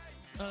found like,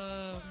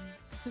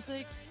 cause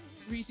like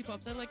Reese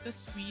Puffs, I like the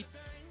sweet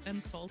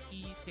and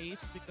salty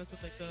taste because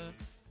of like the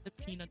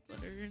peanut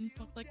butter and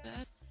stuff like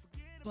that.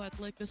 But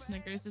like the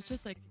Snickers, it's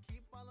just like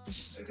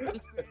just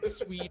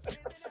sweet.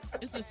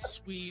 It's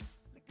just sweet.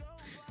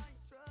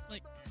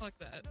 Like fuck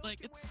that.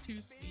 Like it's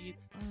too sweet.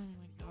 Oh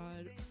my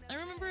god. I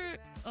remember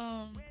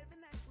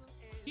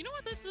you know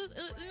what?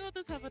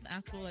 Let's have an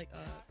actual like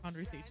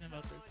conversation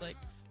about this. Like,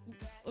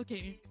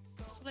 okay,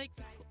 so like,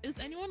 is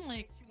anyone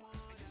like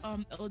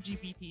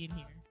LGBT in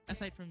here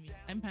aside from me?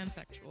 I'm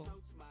pansexual.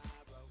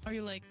 Are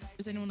you like?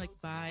 Is anyone like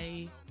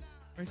bi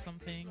or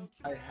something?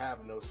 I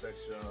have no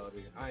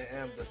sexuality. I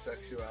am the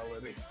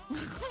sexuality.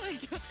 Oh my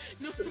god!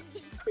 No.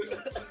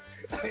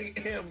 I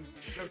am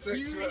the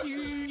sexuality.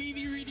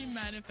 You really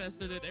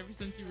manifested it ever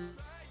since you were.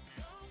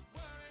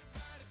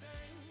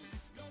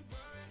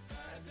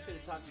 I'm just gonna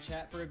talk to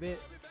chat for a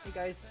bit. Hey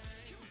guys.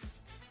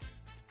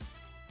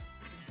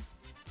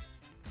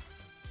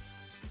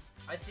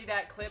 I see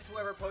that clip.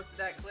 Whoever posted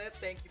that clip,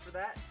 thank you for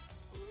that.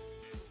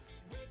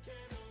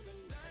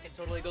 I can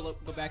totally go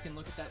back and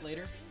look at that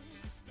later.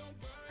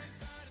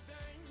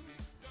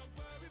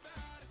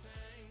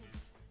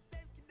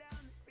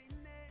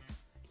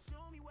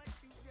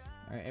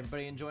 All right,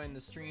 everybody enjoying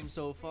the stream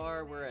so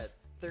far? We're at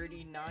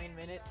 39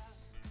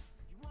 minutes.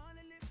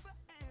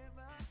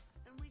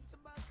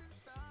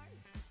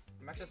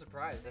 I'm actually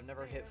surprised. I've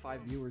never hit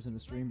 5 viewers in a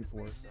stream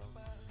before, so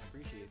I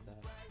appreciate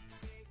that.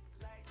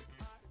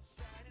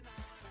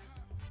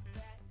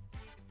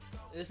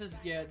 This is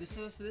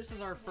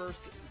our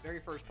very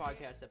first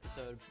podcast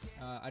episode.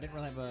 I didn't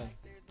really have a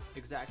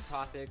exact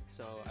topic,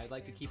 so I'd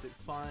like to keep it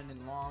fun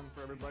and long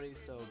for everybody.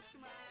 So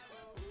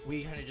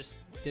we kind of just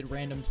did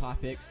random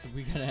topics.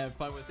 We gotta have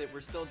fun with it.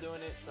 We're still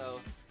doing it,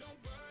 so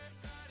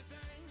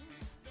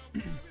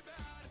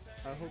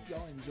I hope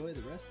y'all enjoy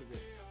the rest of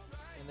it.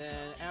 And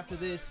then after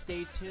this,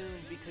 stay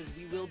tuned because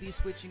we will be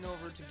switching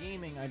over to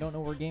gaming. I don't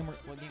know what game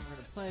we're gonna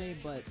play,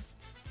 but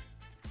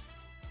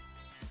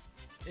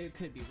it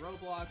could be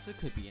Roblox. It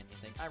could be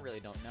anything. I really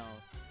don't know.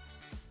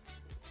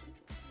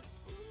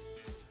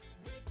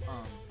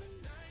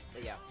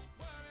 But yeah.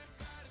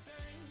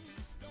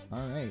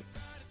 All right.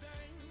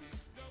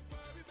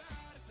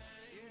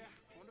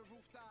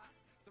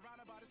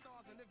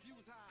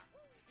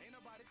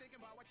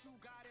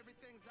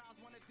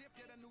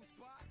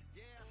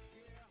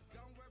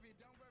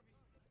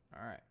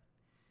 Alright.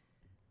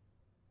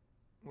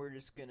 We're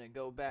just gonna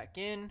go back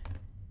in.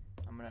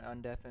 I'm gonna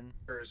undeafen.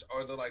 Are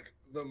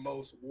the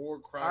most war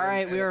crime.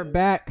 Alright, we are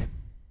back.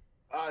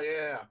 Oh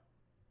yeah.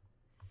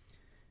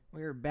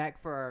 We are back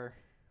from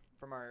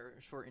our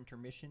short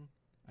intermission.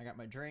 I got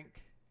my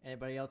drink.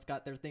 Anybody else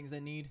got their things they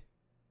need?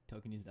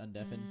 Token is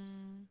undeafen.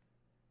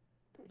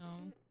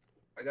 No.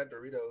 I got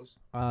Doritos.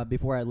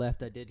 Before I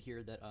left, I did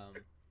hear that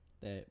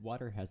that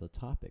Water has a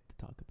topic to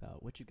talk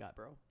about. What you got,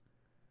 bro?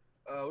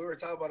 We were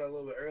talking about it a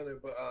little bit earlier,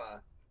 but I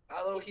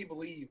low-key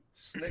believe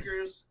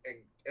Snickers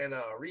and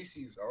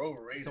Reese's are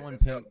overrated. Someone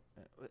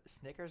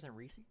Snickers and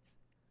Reese's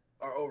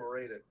are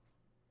overrated.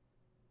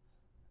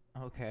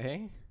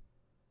 Okay.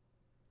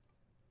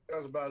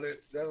 That's about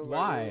it.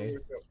 Why?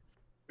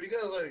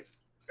 Because like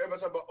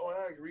everybody talk about,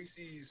 I like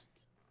Reese's,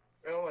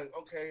 and I'm like,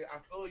 okay, I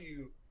feel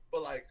you,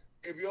 but like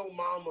if your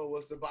mama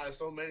was to buy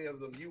so many of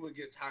them, you would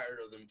get tired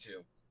of them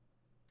too.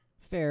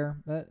 Fair.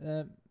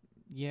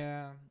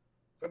 Yeah.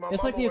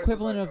 It's like the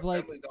equivalent of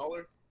like.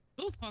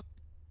 Oh fuck!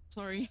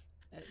 Sorry.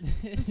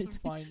 It's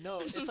fine. No,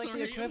 I'm it's so like sorry.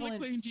 the equivalent. I'm like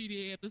playing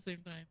GTA at the same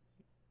time.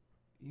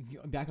 You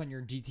back on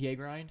your GTA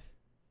grind?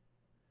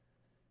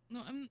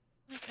 No,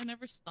 I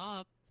never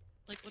stop.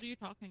 Like, what are you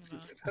talking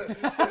about?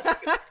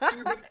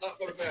 You've been up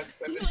for the past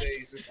 7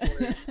 days.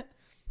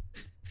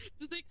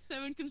 Just like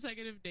 7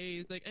 consecutive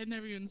days. Like I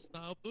never even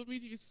stopped. What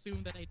made you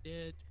assume that I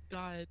did?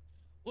 God,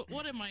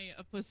 what am I,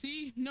 a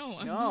pussy? No,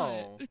 I'm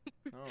not.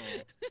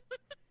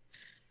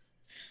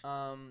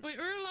 No. Wait,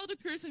 we're allowed to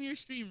curse in your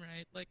stream,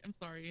 right? Like, I'm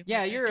sorry.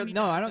 Yeah, like, you're.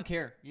 No, I don't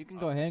care. You can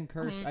go ahead and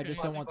curse. Okay. I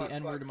just don't want the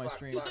N word in my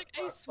stream. Like,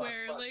 I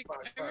swear, like,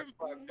 I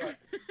remember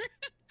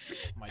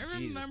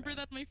Jesus,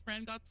 that my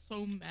friend got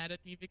so mad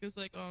at me because,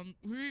 like,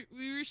 we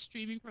were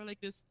streaming for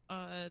like this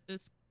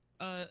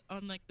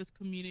on like this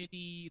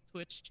community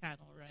Twitch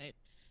channel, right?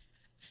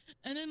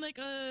 And then like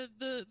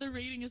the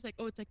rating is like,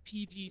 oh, it's like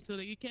PG, so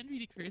like you can't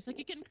really curse. Like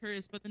you can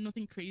curse, but then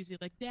nothing crazy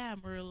like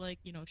damn or like,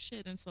 you know,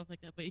 shit and stuff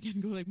like that. But you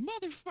can go like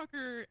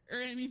motherfucker or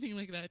anything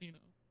like that, you know.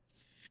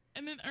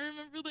 And then I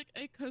remember like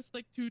I cussed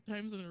like 2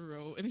 times in a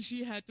row, and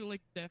she had to like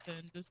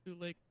deafen just to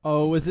like.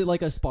 Oh, was it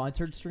like a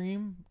sponsored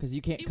stream? Because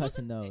you can't cuss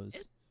in those.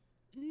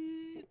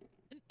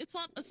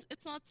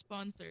 it's not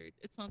sponsored.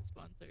 It's not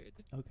sponsored.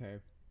 Okay.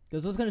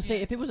 Because I was gonna say,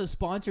 Yeah. if it was a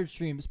sponsored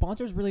stream,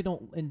 sponsors really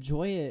don't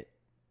enjoy it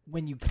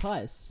when you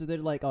cuss. So they're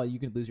like, oh, you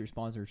can lose your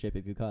sponsorship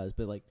if you cuss.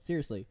 But like,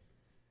 seriously,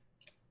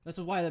 that's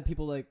why that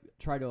people like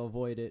try to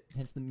avoid it.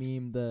 Hence the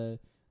meme, the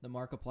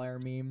Markiplier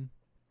meme.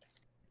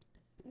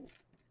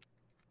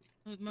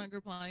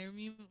 Markiplier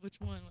meme. Which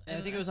one? And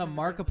I think it don't was a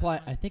remember that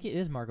Markiplier. I one. think it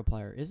is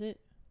Markiplier. Is it?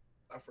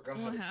 I forgot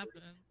how What to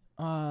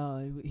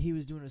happened? He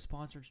was doing a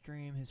sponsored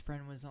stream. His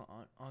friend was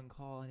on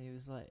call, and he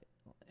was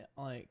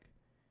like,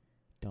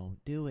 don't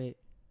do it.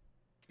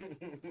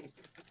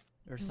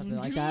 Or something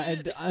like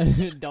that.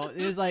 And don't.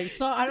 It was like,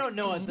 so I don't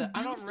know what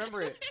I don't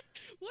remember it.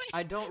 Wait,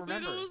 I don't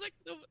remember. That was like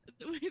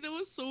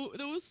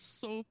that was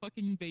so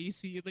fucking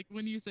bassy. Like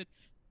when you said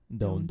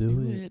Don't do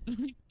it.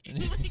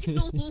 Like,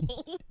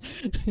 hello?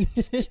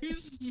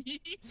 Excuse me.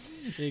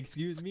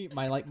 Excuse me.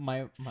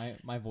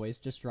 My voice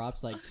just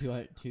drops like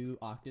two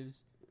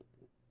octaves.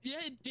 Yeah,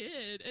 it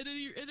did, and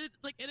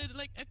then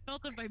I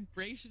felt a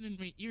vibration in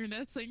my ear, and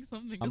that's saying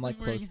something. I'm 'cause like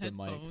wearing close to the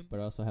mic, headphones. but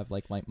I also have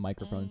like my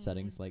microphone Oh.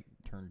 settings like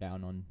turned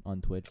down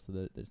on Twitch so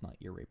that it's not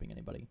ear raping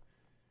anybody.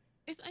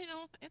 I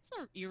know it's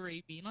not ear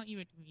rapey, not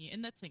even to me,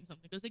 and that's saying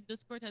something because like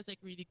Discord has like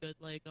really good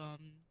like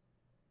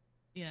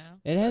yeah.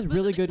 It has But,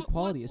 really like, good what-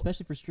 quality,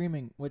 especially for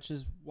streaming, which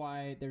is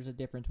why there's a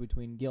difference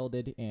between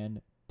Gilded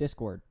and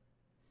Discord.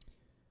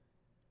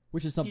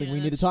 Which is something Yeah, we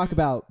need to that's talk true.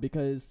 about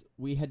because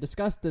we had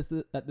discussed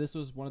that this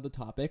was one of the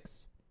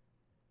topics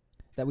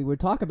that we would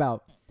talk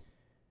about.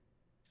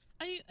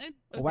 A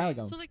while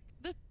ago. So like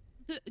the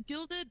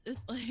Gilded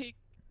is like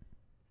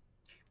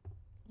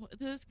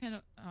this is kind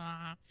of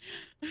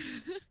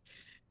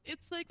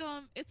it's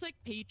like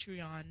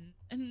Patreon,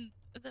 and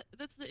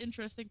that's the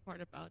interesting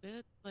part about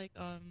it. Like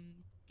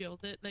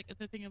Gilded, like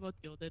the thing about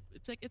Gilded,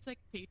 it's like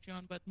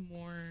Patreon but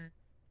more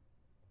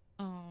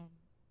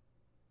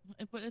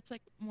but it's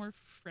like more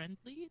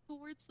friendly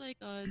towards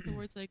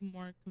towards like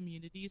more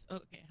communities.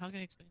 Okay, how can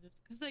I explain this?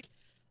 Because like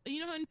you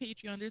know how in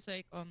Patreon there's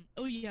like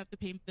oh you have to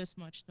pay this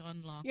much to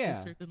unlock Yeah.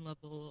 a certain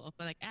level of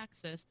like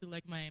access to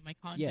like my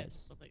content Yes. and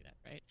stuff like that,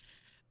 right?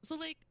 So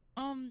like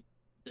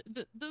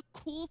the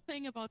cool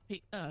thing about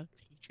Patreon,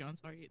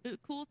 sorry, the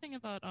cool thing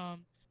about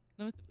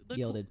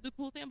Gilded. the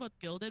cool thing about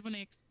Gilded when I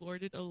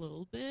explored it a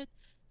little bit,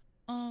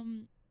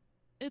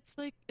 it's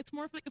like it's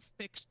more of like a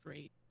fixed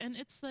rate, and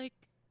it's like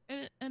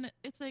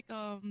it's like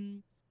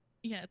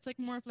yeah, it's like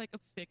more of like a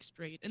fixed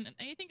rate, and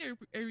I think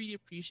I really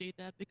appreciate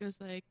that because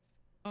like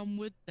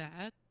with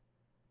that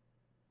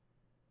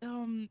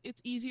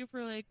it's easier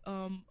for like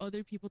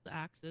other people to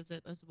access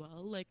it as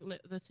well. Like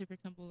let's say for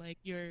example like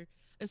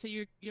let's say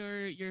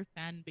your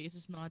fan base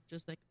is not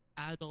just like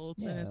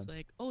adults and it's Yeah.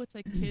 like oh it's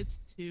like kids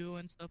too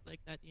and stuff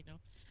like that, you know.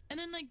 And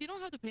then like they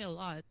don't have to pay a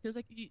lot because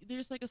like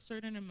there's like a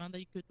certain amount that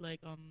you could like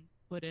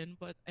put in,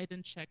 but I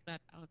didn't check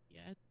that out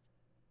yet.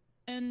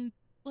 And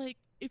like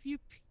if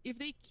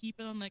they keep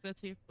it on like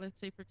let's say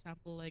for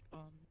example like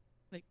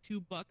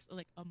 $2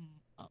 like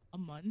a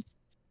month,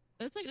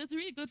 that's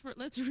really good for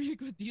that's a really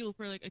good deal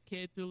for like a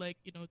kid to like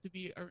you know to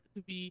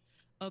be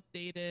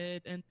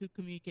updated and to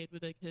communicate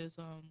with like his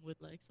with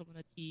like someone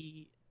that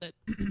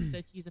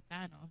that he's a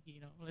fan of, you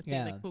know, let's say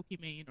Yeah. like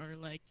Pokimane or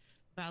like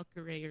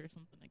Valkyrie or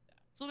something like that.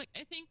 So like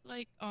I think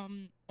like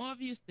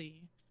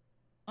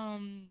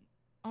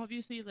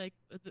obviously like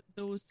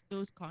those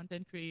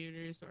content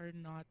creators are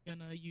not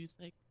gonna use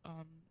like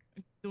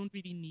don't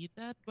really need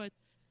that, but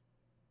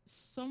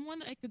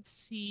someone I could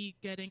see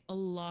getting a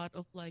lot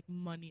of like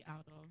money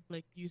out of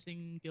like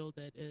using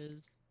Gilded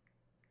is,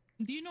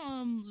 do you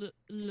know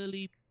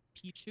Lily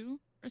Pichu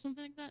or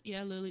something like that?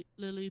 Yeah, Lily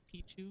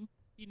Pichu. Do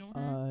you know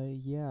her?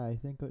 Yeah, I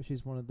think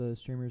she's one of the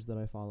streamers that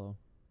I follow.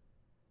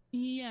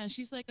 Yeah,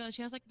 she's like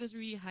she has like this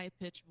really high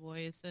pitched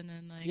voice, and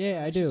then like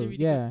Yeah, I she's do. a really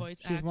Yeah, good voice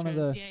she's one of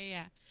actress. the-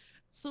 Yeah.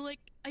 So like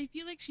I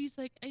feel like she's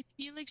like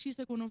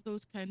one of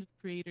those kind of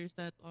creators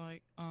that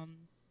like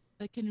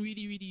that can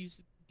really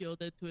use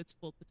Gilded to its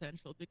full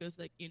potential because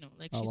like you know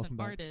like Oh, she's welcome an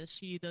back. artist,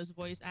 she does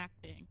voice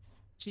acting,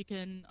 she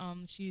can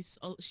she's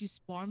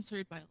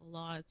sponsored by a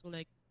lot, so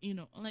like you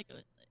know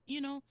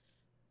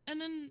and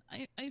then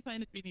I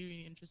find it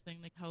really interesting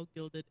like how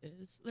Gilded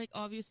is. Like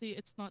obviously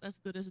it's not as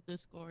good as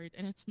Discord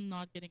and it's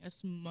not getting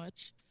as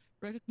much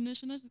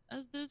recognition as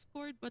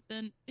Discord, but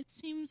then it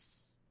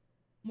seems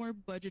more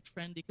budget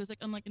friendly because like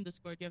unlike in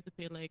Discord you have to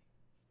pay like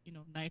you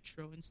know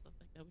Nitro and stuff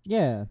like that, which is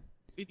Yeah.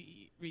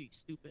 really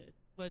stupid.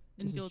 But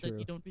in This is Gilded true.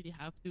 you don't really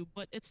have to,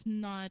 but it's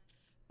not,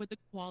 but the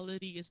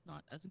quality is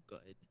not as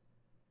good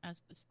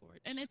as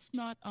Discord, and it's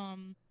not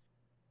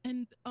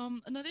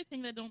another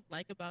thing that I don't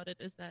like about it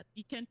is that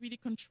you can't really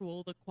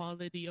control the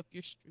quality of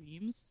your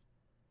streams.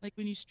 Like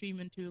when you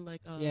stream into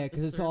like a Yeah, a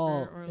 'cause it's server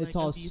all- or it's like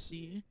all a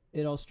VC.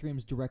 It all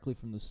streams directly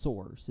from the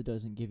source. It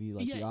doesn't give you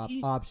like the Yeah,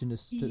 option to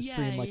yeah,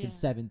 stream like yeah. in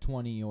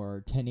 720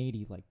 or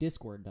 1080 like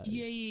Discord does.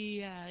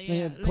 Yeah.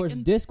 And of Like course,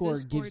 in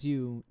Discord gives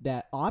you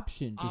that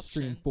option to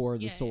stream options. for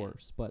the Yeah.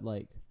 source, but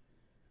like,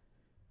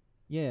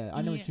 yeah,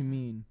 I know what Yeah. you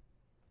mean.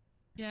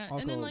 Yeah, I'll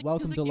and then go, like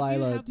 "Welcome, 'cause, like, if you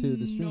Delilah, have to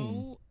the stream."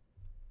 no-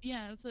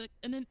 yeah, it's like,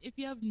 and then if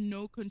you have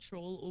no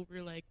control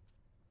over like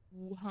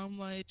how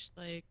much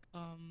like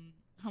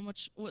how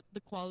much what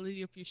the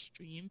quality of your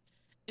stream,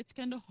 it's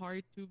kind of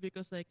hard too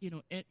because like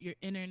your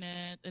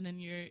internet, and then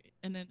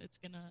it's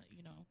gonna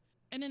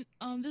and then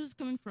this is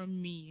coming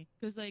from me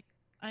because like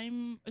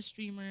I'm a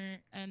streamer,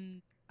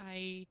 and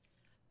I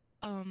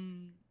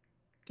um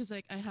because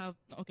like I have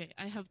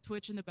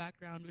Twitch in the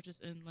background, which is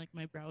in like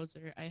my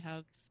browser. I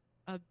have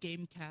a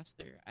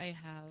Gamecaster, I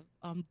have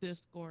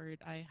Discord,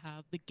 I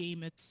have the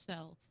game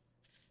itself.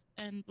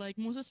 And like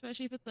most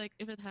especially if it's like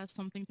if it has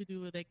something to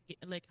do with like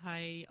like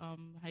high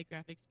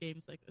graphics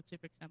games, like let's say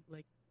for example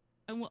like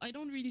I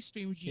don't really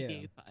stream Yeah.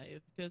 GTA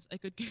 5 because I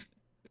could get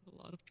in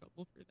a lot of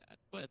trouble for that.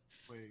 But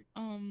Wait,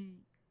 um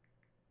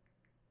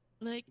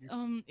like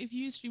you, if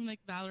you stream like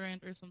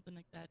Valorant or something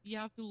like that, you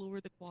have to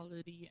lower the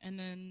quality, and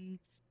then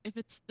if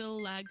it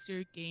still lags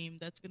your game,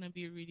 that's gonna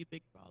be a really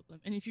big problem.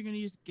 And if you're gonna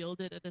use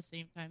Gilded at the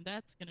same time,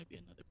 that's gonna be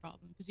another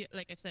problem because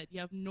like I said, you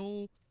have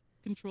no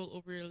control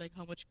over like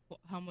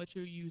how much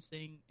you're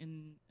using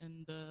in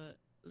the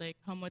like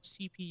how much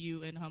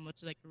CPU and how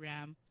much like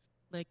RAM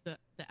like the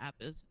app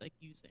is like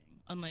using.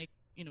 Unlike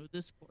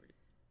Discord,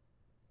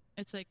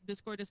 it's like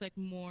Discord is like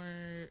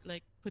more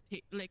like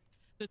like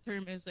the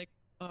term is like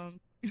um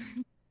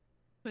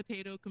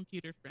potato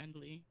computer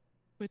friendly,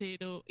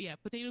 potato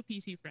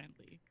PC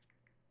friendly.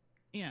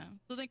 Yeah,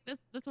 so like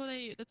that's what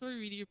I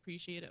really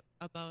appreciate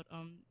about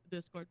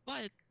Discord.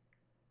 But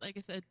like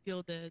I said,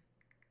 Gilded,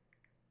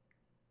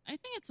 I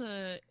think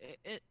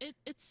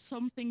it's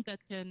something that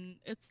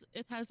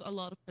it has a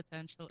lot of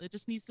potential. It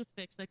just needs to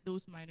fix like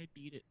those minor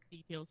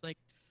details, like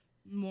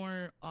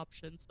more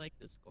options like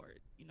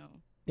Discord.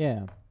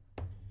 Yeah.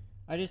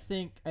 I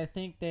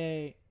think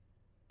they,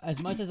 as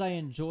much as I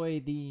enjoy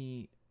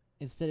the,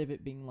 instead of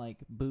it being like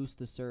boost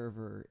the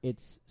server,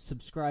 it's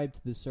subscribe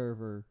to the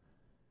server,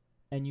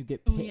 and you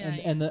get Oh paid, yeah,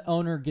 and the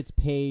owner gets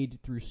paid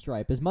through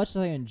Stripe. As much as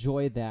I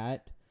enjoy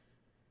that,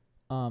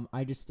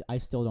 I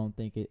still don't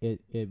think it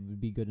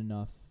would be good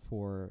enough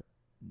for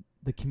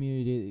the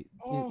community.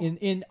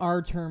 In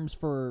our terms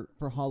for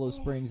Hollow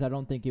Springs, I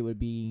don't think it would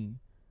be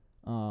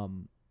a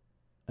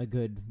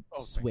good oh, thank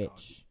God.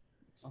 switch.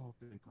 Oh,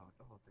 thank God.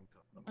 Oh, thank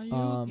God. Are you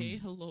okay?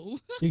 Hello.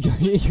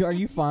 Are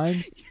you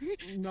fine?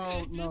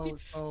 No, no.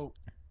 So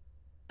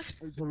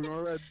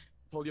remember I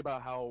told you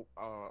about how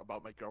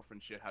about my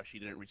girlfriend shit, how she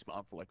didn't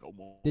respond for like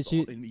almost Did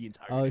she? in the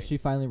entire Oh, day. she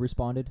finally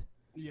responded.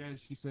 Yeah,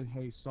 she said,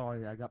 "Hey,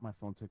 sorry, I got my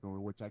phone taken over,"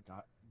 which I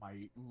got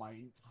my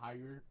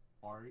entire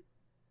art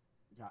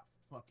got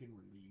fucking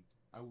relieved.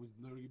 I was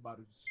literally about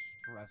to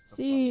stress the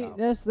See, fuck out.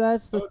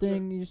 that's the Oh,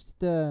 thing. You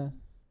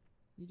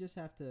just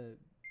have to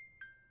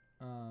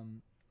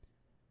um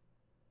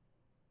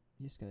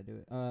you just gotta do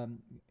it.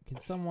 Can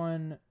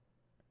someone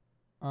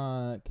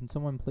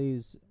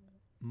please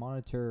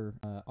monitor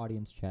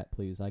audience chat,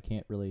 please? I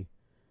can't really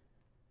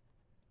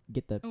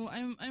get the Oh,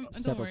 I'm don't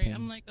several worry. ping.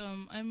 I'm like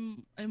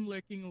I'm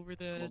lurking over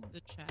the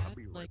chat I'll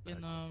be right like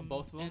in back.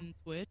 Both of 'em? in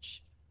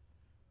Twitch.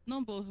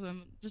 No, both of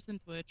them, just in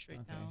Twitch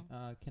right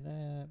now. Can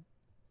I?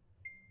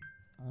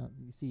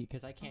 You see,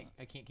 because I can't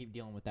keep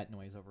dealing with that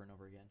noise over and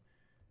over again.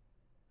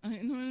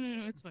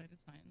 No, it's fine,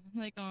 it's fine.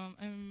 Like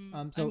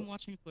So I'm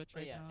watching Twitch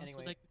right yeah, now,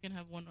 anyway. so like we can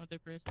have one other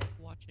person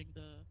watching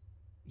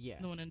Yeah.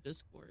 the one in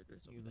Discord or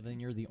something. Then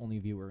you're the only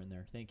viewer in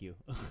there. Thank you.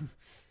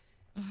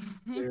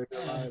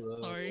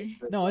 Sorry.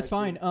 No, it's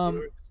fine. New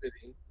York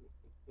City.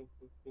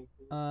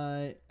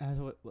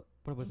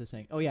 What was I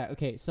saying? Oh yeah,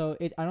 okay. So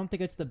I don't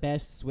think it's the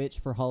best Switch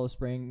for Hollow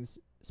Springs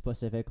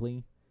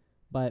specifically,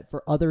 but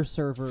for other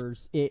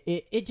servers,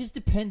 it just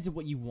depends on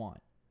what you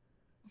want.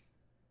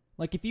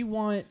 Like if you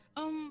want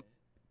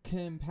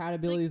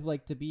compatibility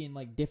like to be in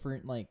like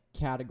different like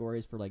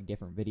categories for like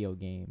different video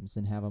games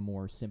and have a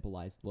more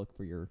simplified look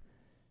for your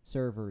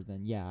server,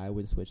 then yeah, I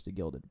would switch to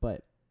Gilded.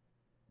 But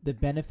the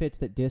benefits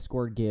that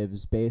Discord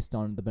gives based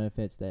on the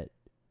benefits that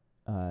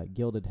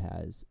Gilded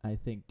has, I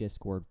think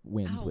Discord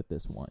wins with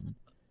this one.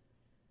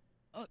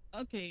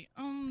 Okay.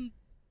 I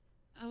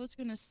was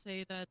gonna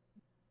say that.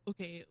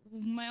 Okay,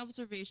 my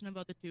observation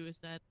about the two is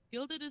that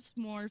Gilded is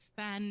more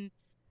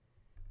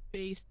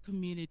fan-based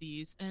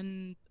communities,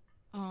 and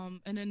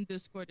then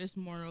Discord is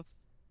more of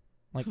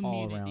Like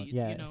all around, communities.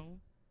 yeah. You know,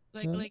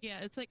 like yeah,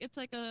 it's like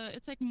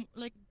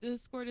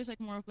Discord is like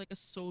more of like a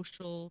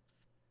social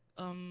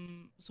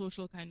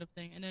kind of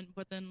thing, and then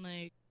but then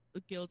like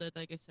Gilded,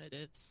 like I said,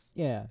 it's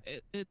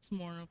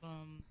more of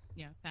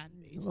fan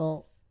based.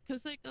 Well,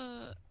 Cause like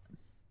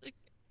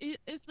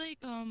if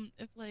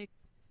like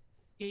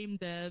game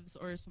devs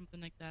or something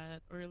like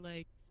that, or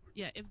like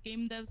yeah, if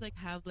game devs like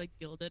have like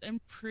Gilded, I'm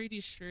pretty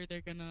sure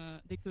they could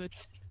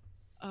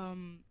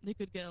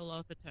get a lot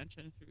of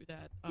attention through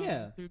that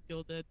through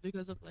Gilded,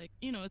 because of like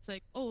it's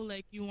like, oh,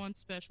 like you want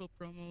special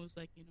promos,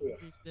 like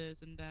here's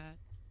this and that,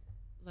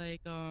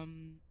 like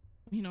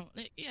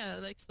like yeah,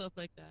 like stuff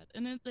like that,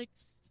 and then like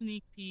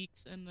sneak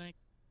peeks, and like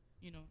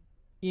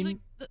it's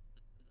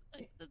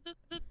like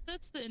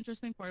that's the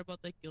interesting part about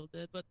like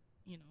Gilded. But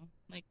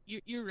like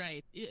you're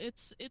right,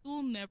 it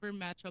will never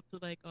match up to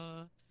like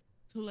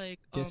to like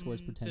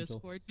Discord's potential.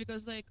 Discord,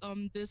 because like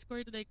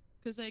Discord, like,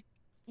 because like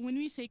when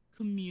we say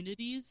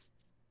communities,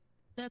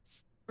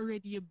 that's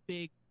already a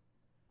big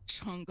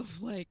chunk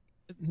of like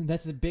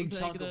That's a big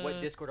like chunk of what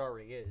the Discord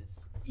already is.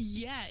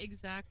 yeah,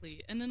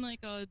 exactly. And then like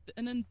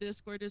and then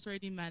Discord is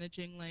already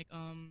managing like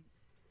and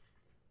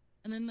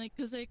then like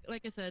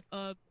I said,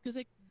 because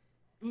like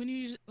when you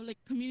use like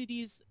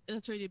communities,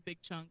 that's already a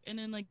big chunk. And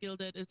then like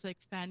Gilded, it's like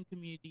fan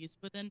communities.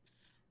 But then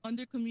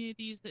under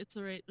communities, it's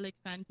already like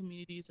fan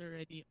communities are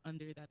already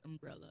under that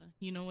umbrella.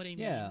 You know what I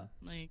Yeah.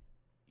 mean? Like,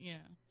 yeah.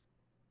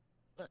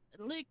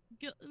 Like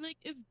like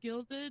if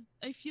Gilded,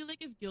 I feel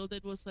like if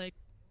Gilded was like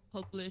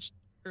published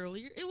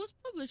earlier, it was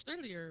published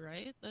earlier,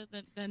 right?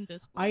 Than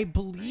Discord. I right?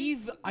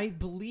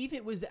 believe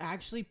it was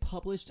actually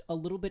published a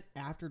little bit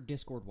after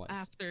Discord was.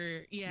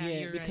 After, yeah, yeah,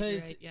 you're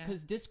because right, you're right,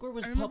 yeah. Discord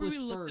was I remember we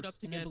published looked it up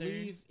first, and I together.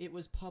 believe it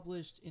was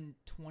published in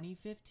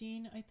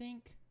 2015. I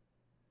think.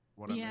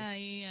 What I Yeah,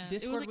 missed. yeah, yeah. It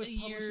Discord was like was a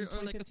published year in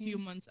or like a few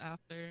 2015? months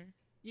after.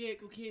 Yeah.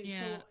 Okay. Yeah.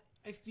 So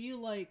I feel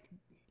like,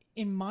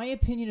 in my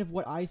opinion of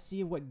what I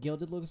see of what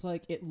Gilded looks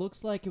like, it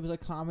looks like it was a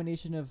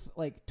combination of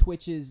like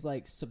Twitch's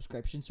like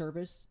subscription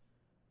service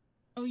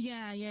Oh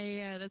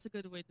yeah. That's a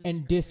good way to and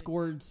describe it,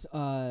 Discord's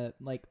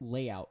like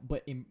layout,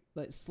 but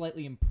like,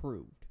 slightly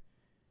improved.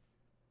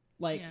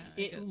 Like Yeah,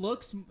 I it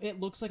get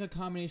looks like a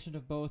combination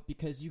of both,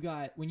 because you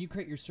got, when you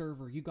create your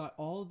server, you got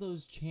all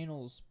those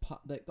channels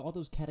like all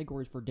those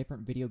categories for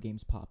different video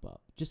games pop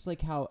up, just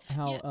like how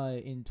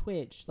in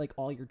Twitch, like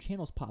all your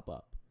channels pop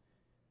up,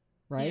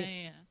 right?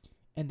 Yeah.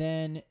 And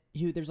then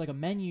there's like a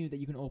menu that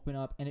you can open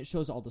up, and it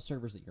shows all the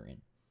servers that you're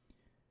in.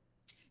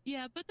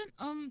 Yeah, but then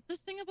the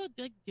thing about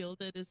like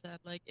Gilded is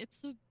that like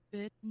it's a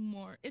bit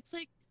more. It's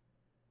like,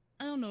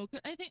 I don't know.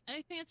 I think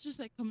it's just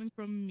like coming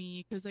from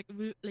me, because like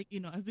like you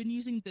know, I've been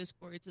using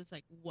Discord since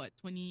like what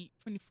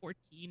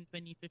 2014,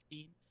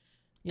 2015.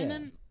 Yeah. And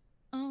then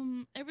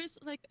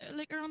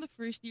like around the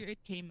first year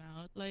it came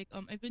out, like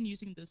I've been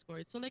using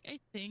Discord. So like I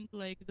think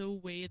like the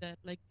way that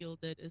like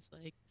Gilded is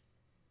like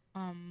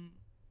um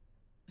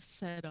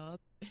set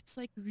up, it's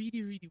like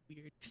really really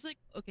weird, because like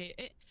okay,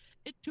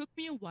 it took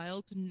me a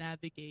while to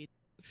navigate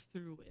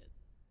through it,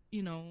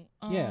 you know.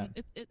 Yeah.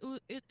 It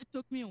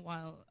took me a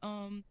while,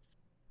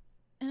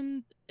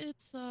 and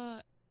it's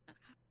and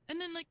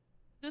then like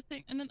the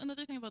thing, and then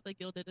another thing about like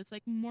Gilded, it's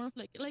like more of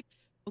like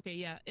okay,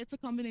 yeah, it's a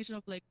combination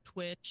of like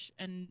Twitch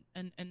and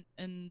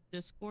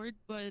Discord,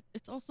 but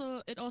it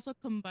also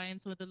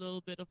combines with a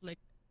little bit of like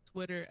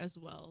Twitter as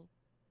well,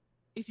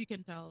 if you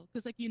can tell,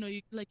 because like you know,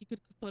 you could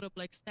put up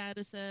like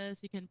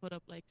statuses, you can put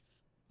up like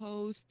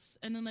posts,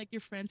 and then like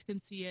your friends can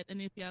see it.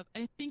 And if you have,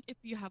 I think if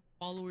you have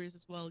followers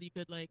as well, you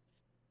could like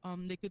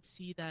they could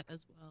see that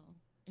as well,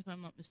 if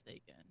I'm not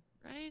mistaken,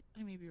 right?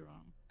 I may be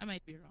wrong, I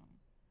might be wrong.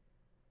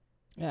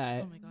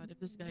 Yeah. Oh my god, if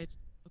this guy, okay,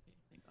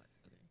 thank god.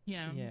 Okay,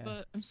 yeah. Yeah.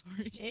 But I'm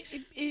sorry.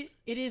 It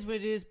is what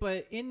it is,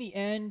 but in the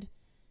end,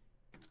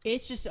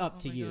 it's just up Oh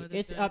to my you. God, this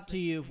It's guy's up to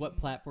like you what fucking-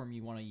 platform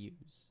you want to use.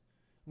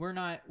 We're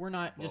not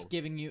just Both.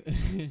 giving you.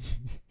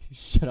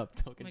 Shut up,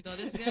 Oh Token. my god,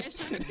 this guy is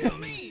trying to kill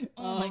me.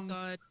 Oh my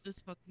god, this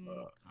fucking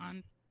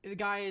con.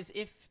 Guys,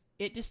 if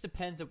it just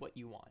depends on what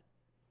you want,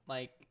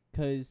 like,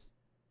 because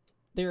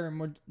there are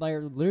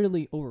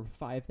literally over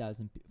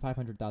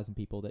 500,000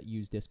 people that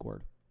use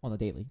Discord on the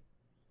daily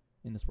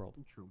in this world.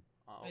 True.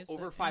 Wait a Over sec, I need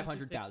to fix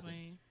 500,000,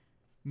 my-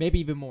 maybe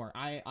even more.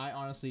 I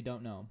honestly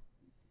don't know.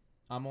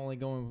 I'm only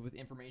going with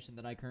information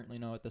that I currently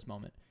know at this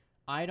moment.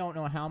 I don't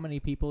know how many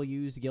people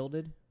use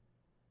Gilded.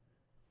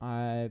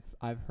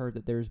 I've heard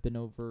that there's been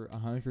over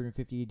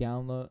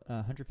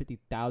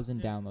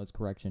 150,000 downloads.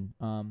 Correction.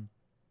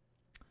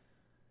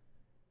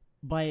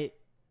 But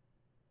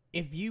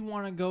if you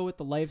want to go with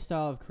the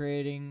lifestyle of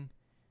creating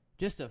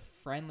just a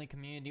friendly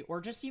community,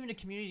 or just even a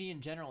community in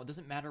general, it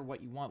doesn't matter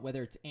what you want,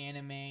 whether it's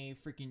anime,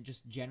 freaking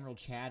just general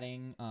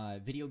chatting,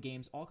 video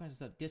games, all kinds of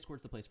stuff,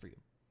 Discord's the place for you.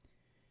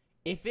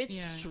 If it's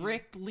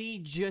strictly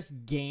just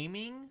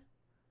gaming,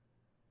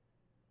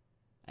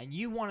 and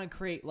you want to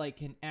create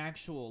like an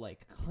actual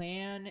like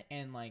clan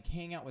and like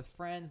hang out with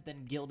friends,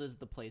 then Guild is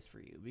the place for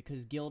you,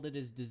 because Gilded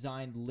is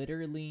designed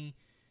literally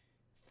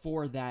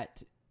for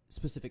that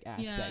specific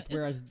aspect,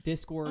 whereas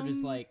Discord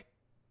is like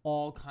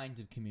all kinds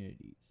of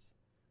communities.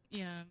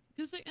 Yeah,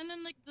 because like, and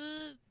then like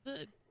the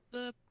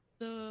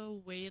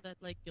way that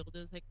like Guild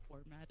is like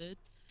formatted,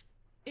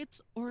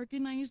 it's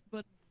organized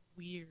but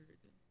weird.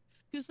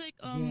 Because like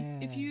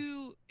if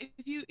you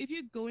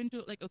go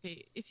into like,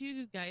 okay, if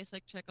you guys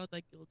like check out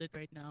like Gilded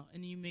right now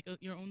and you make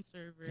your own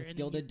server, It's and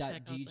then you check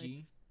out,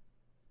 gilded.gg.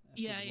 like,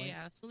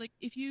 yeah. So like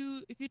if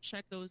you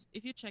check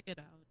it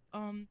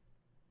out,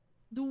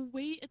 the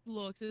way it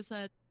looks is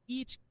that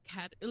each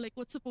like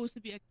what's supposed to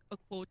be a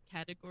quote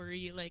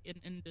category like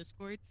in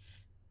Discord,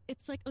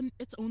 it's like on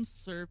its own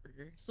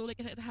server. So like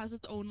it has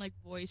its own like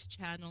voice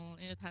channel,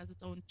 and it has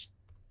its own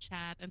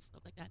chat and stuff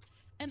like that.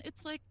 And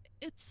it's like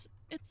it's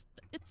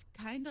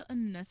kind of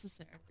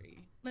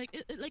unnecessary. Like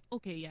it like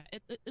okay, yeah,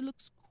 it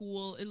looks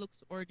cool, it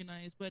looks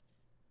organized, but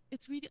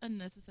it's really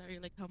unnecessary,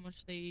 like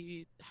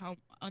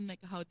unlike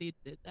how they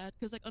did that.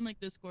 Because like unlike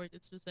Discord,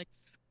 it's just like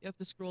you have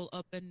to scroll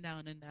up and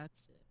down and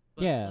that's it.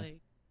 But Yeah. like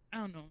I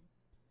don't know,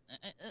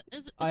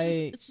 it's I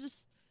it's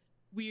just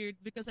weird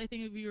because I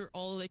think we were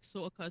all like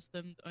so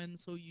accustomed and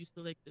so used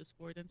to like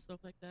Discord and stuff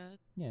like that.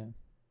 yeah.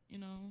 You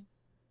know.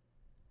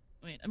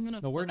 Wait, I'm gonna.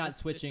 No, we're flip not this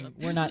switch switching. up.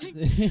 We're not.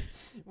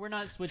 We're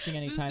not switching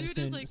This anytime dude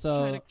soon. is like so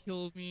trying to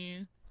kill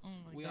me. Oh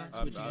my we god. aren't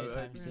switching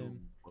anytime I soon.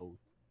 do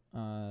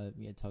both.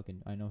 Yeah,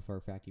 Token. I know for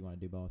a fact you want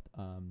to do both.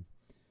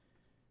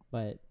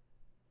 But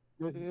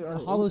Yeah, the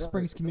Hollow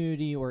Springs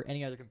community or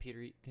any other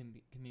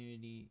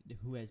community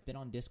who has been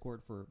on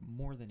Discord for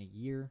more than a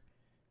year,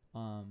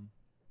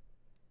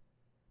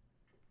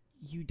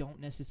 you don't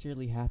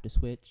necessarily have to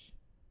switch.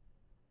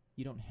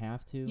 You don't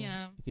have to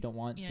if you don't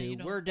want to. you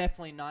don't. We're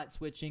definitely not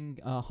switching.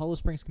 Hollow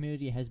Springs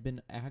community has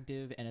been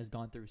active and has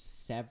gone through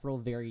several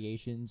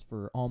variations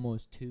for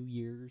almost 2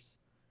 years.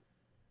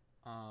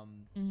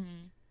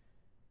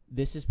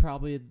 This is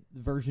probably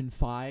version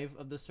 5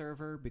 of the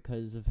server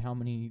because of how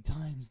many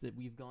times that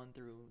we've gone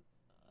through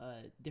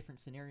different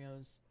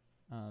scenarios.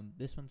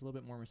 This one's a little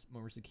bit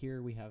more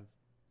secure. We have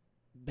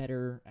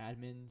better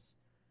admins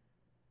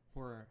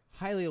who are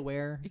highly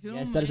aware.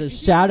 Yes, that is a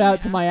shout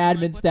out to my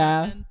admin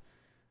staff.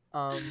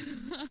 Oh,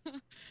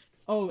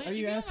 Wait, are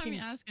you if asking? You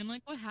don't mind me asking,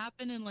 like, what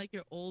happened in like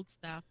your old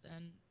staff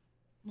then?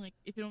 Like,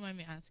 if you don't mind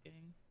me asking.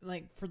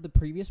 Like for the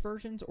previous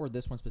versions or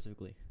this one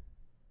specifically?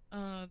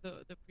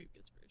 The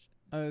previous version.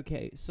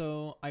 Okay,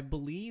 so I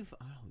believe.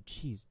 Oh,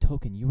 jeez,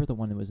 Token, you were the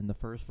one that was in the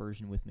first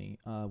version with me.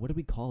 What did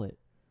we call it?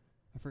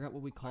 I forgot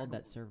what we called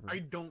that server. I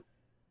don't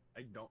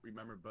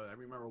remember, but I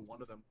remember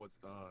one of them was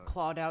the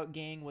Clawed Out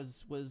Gang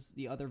was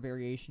the other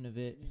variation of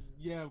it.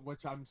 Yeah,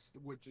 which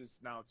is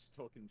now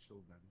Token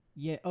Children.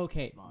 Yeah.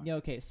 Okay. Yeah.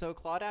 Okay. So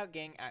Clawed Out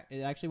Gang,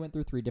 it actually went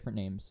through 3 different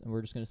names, and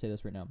we're just gonna say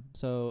this right now.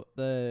 So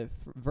the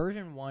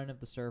version 1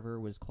 of the server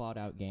was Clawed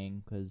Out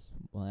Gang because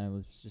that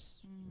was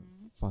just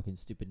a fucking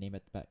stupid name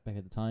at the back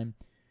at the time.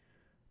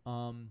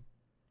 I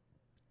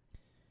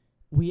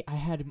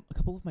had a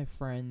couple of my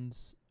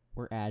friends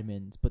were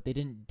admins, but they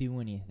didn't do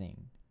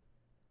anything.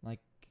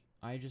 Like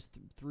I just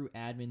threw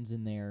admins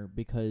in there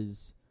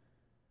because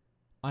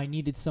I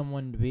needed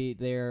someone to be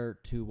there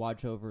to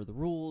watch over the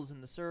rules in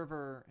the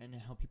server and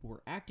how people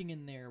were acting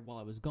in there while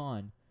I was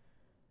gone.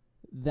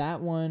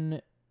 That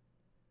one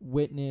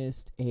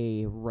witnessed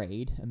a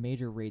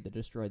major raid that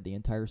destroyed the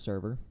entire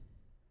server.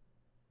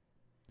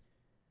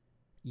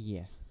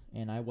 Yeah,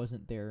 and I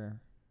wasn't there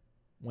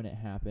when it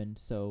happened.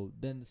 So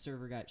then the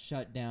server got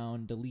shut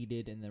down,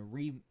 deleted, and then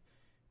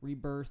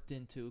rebirthed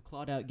into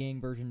Clawed Out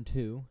Gang version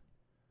 2.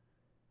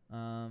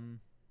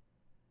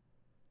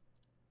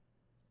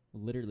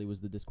 Literally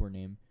was the Discord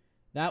name.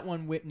 That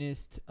one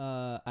witnessed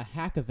a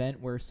hack event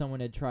where someone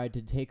had tried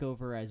to take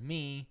over as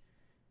me.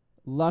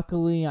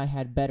 Luckily, I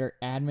had better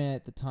admin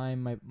at the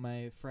time.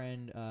 My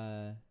friend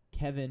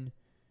Kevin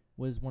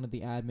was one of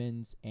the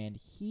admins, and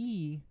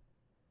he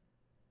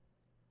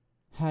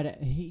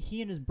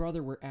and his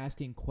brother were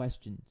asking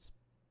questions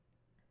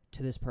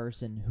to this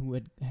person who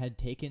had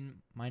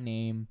taken my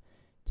name,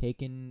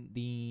 taken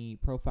the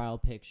profile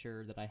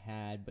picture that I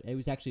had, but it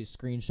was actually a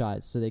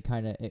screenshot, so it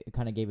kind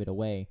of gave it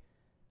away.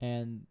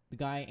 And the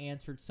guy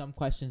answered some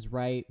questions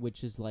right,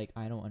 which is like,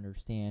 I don't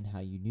understand how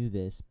you knew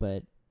this,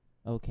 but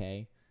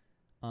okay.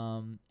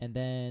 And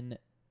then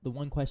the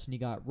one question he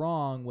got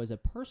wrong was a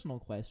personal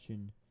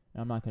question,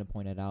 and I'm not going to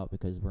point it out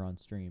because we're on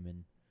stream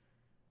and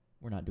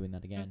we're not doing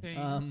that again.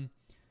 Okay.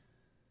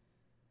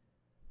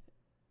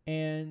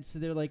 And so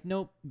they're like,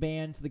 nope,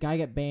 banned. So the guy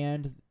got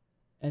banned.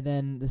 And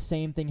then the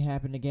same thing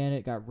happened again.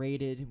 It got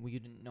raided. We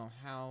didn't know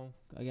how.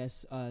 I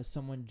guess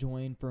someone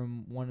joined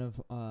from one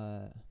of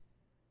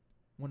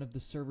the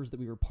servers that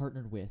we were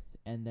partnered with,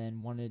 and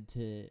then wanted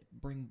to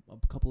bring a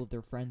couple of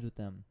their friends with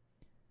them,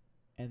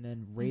 and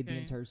then raid the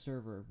entire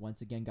server.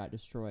 Once again, got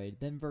destroyed.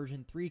 Then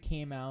version 3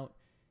 came out,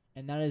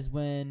 and that is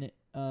when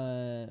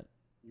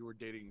you were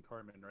dating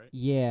Carmen, right?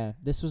 Yeah,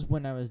 this was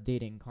when I was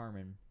dating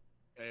Carmen.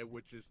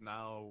 Which is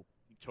now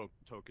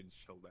Token's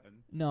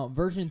Children. No,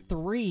 version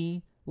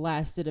 3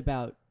 lasted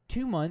about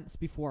 2 months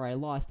before I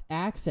lost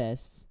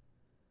access.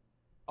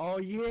 Oh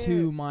yeah.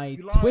 To my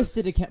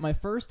Twisted account, my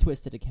first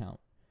Twisted account.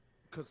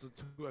 Because of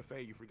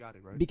 2FA, you forgot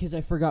it, right? Because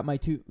I forgot my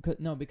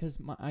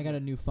I got a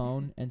new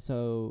phone, and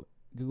so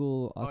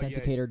Google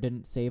Authenticator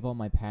didn't save all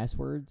my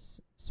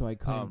passwords, so I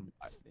couldn't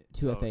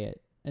 2FA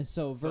it. And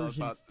so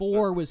version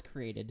 4 was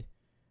created.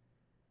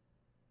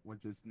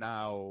 Which is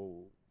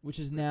now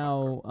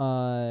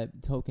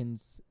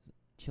Token's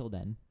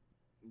Children.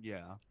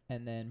 Yeah.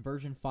 And then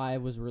version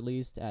 5 was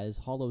released as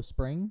Hollow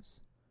Springs.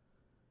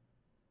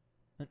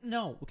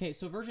 No, okay,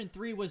 so version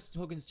 3 was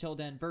Token's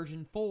Children.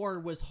 Version 4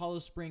 was Hollow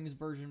Springs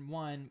version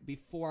 1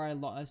 before I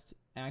lost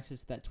access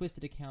to that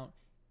Twisted account.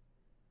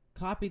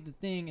 Copied the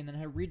thing, and then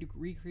had to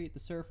recreate the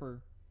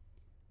server.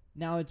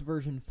 Now it's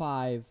version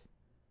 5,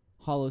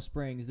 Hollow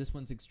Springs. This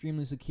one's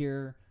extremely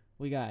secure.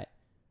 We got...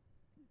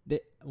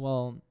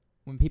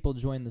 when people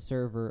join the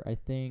server, I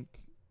think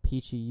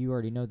Peachy, you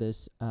already know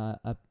this.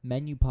 A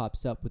menu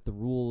pops up with the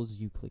rules.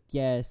 You click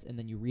yes, and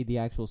then you read the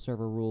actual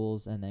server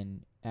rules, and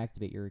then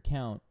activate your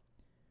account.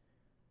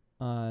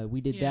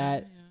 We did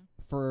that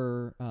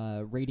for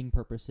rating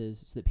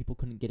purposes, so that people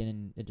couldn't get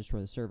in and destroy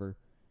the server.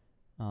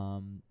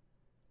 And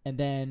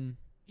then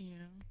we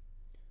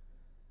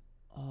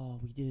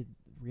did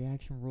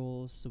reaction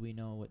rules, so we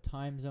know what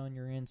time zone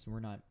you're in, so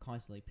we're not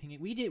constantly pinging.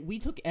 We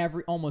took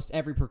almost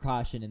every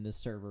precaution in this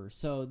server.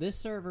 So this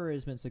server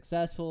has been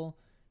successful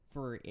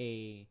for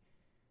a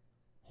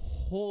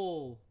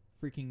whole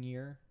freaking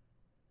year.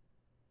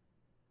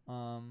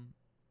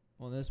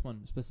 Well, this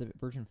one specific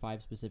version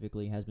 5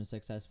 specifically has been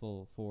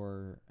successful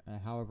for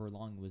however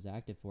long it was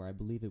active for. I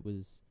believe it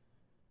was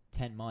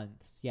 10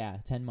 months. Yeah,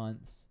 10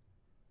 months.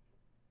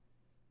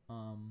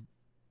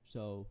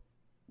 So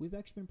we've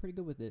actually been pretty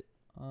good with it.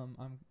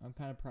 I'm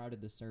kind of proud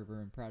of this server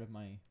and proud of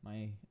my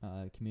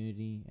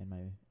community and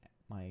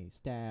my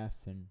staff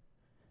and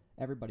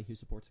everybody who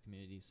supports the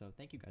community. So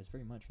thank you guys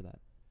very much for that.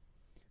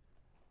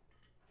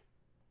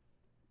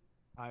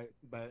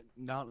 But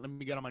now let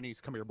me get on my knees.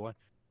 Come here, boy.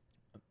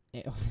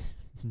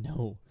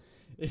 No.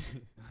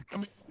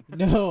 Come here.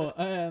 No.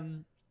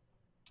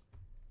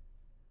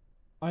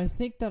 I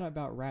think that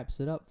about wraps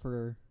it up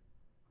for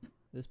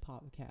this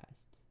podcast.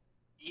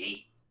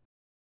 Yeet.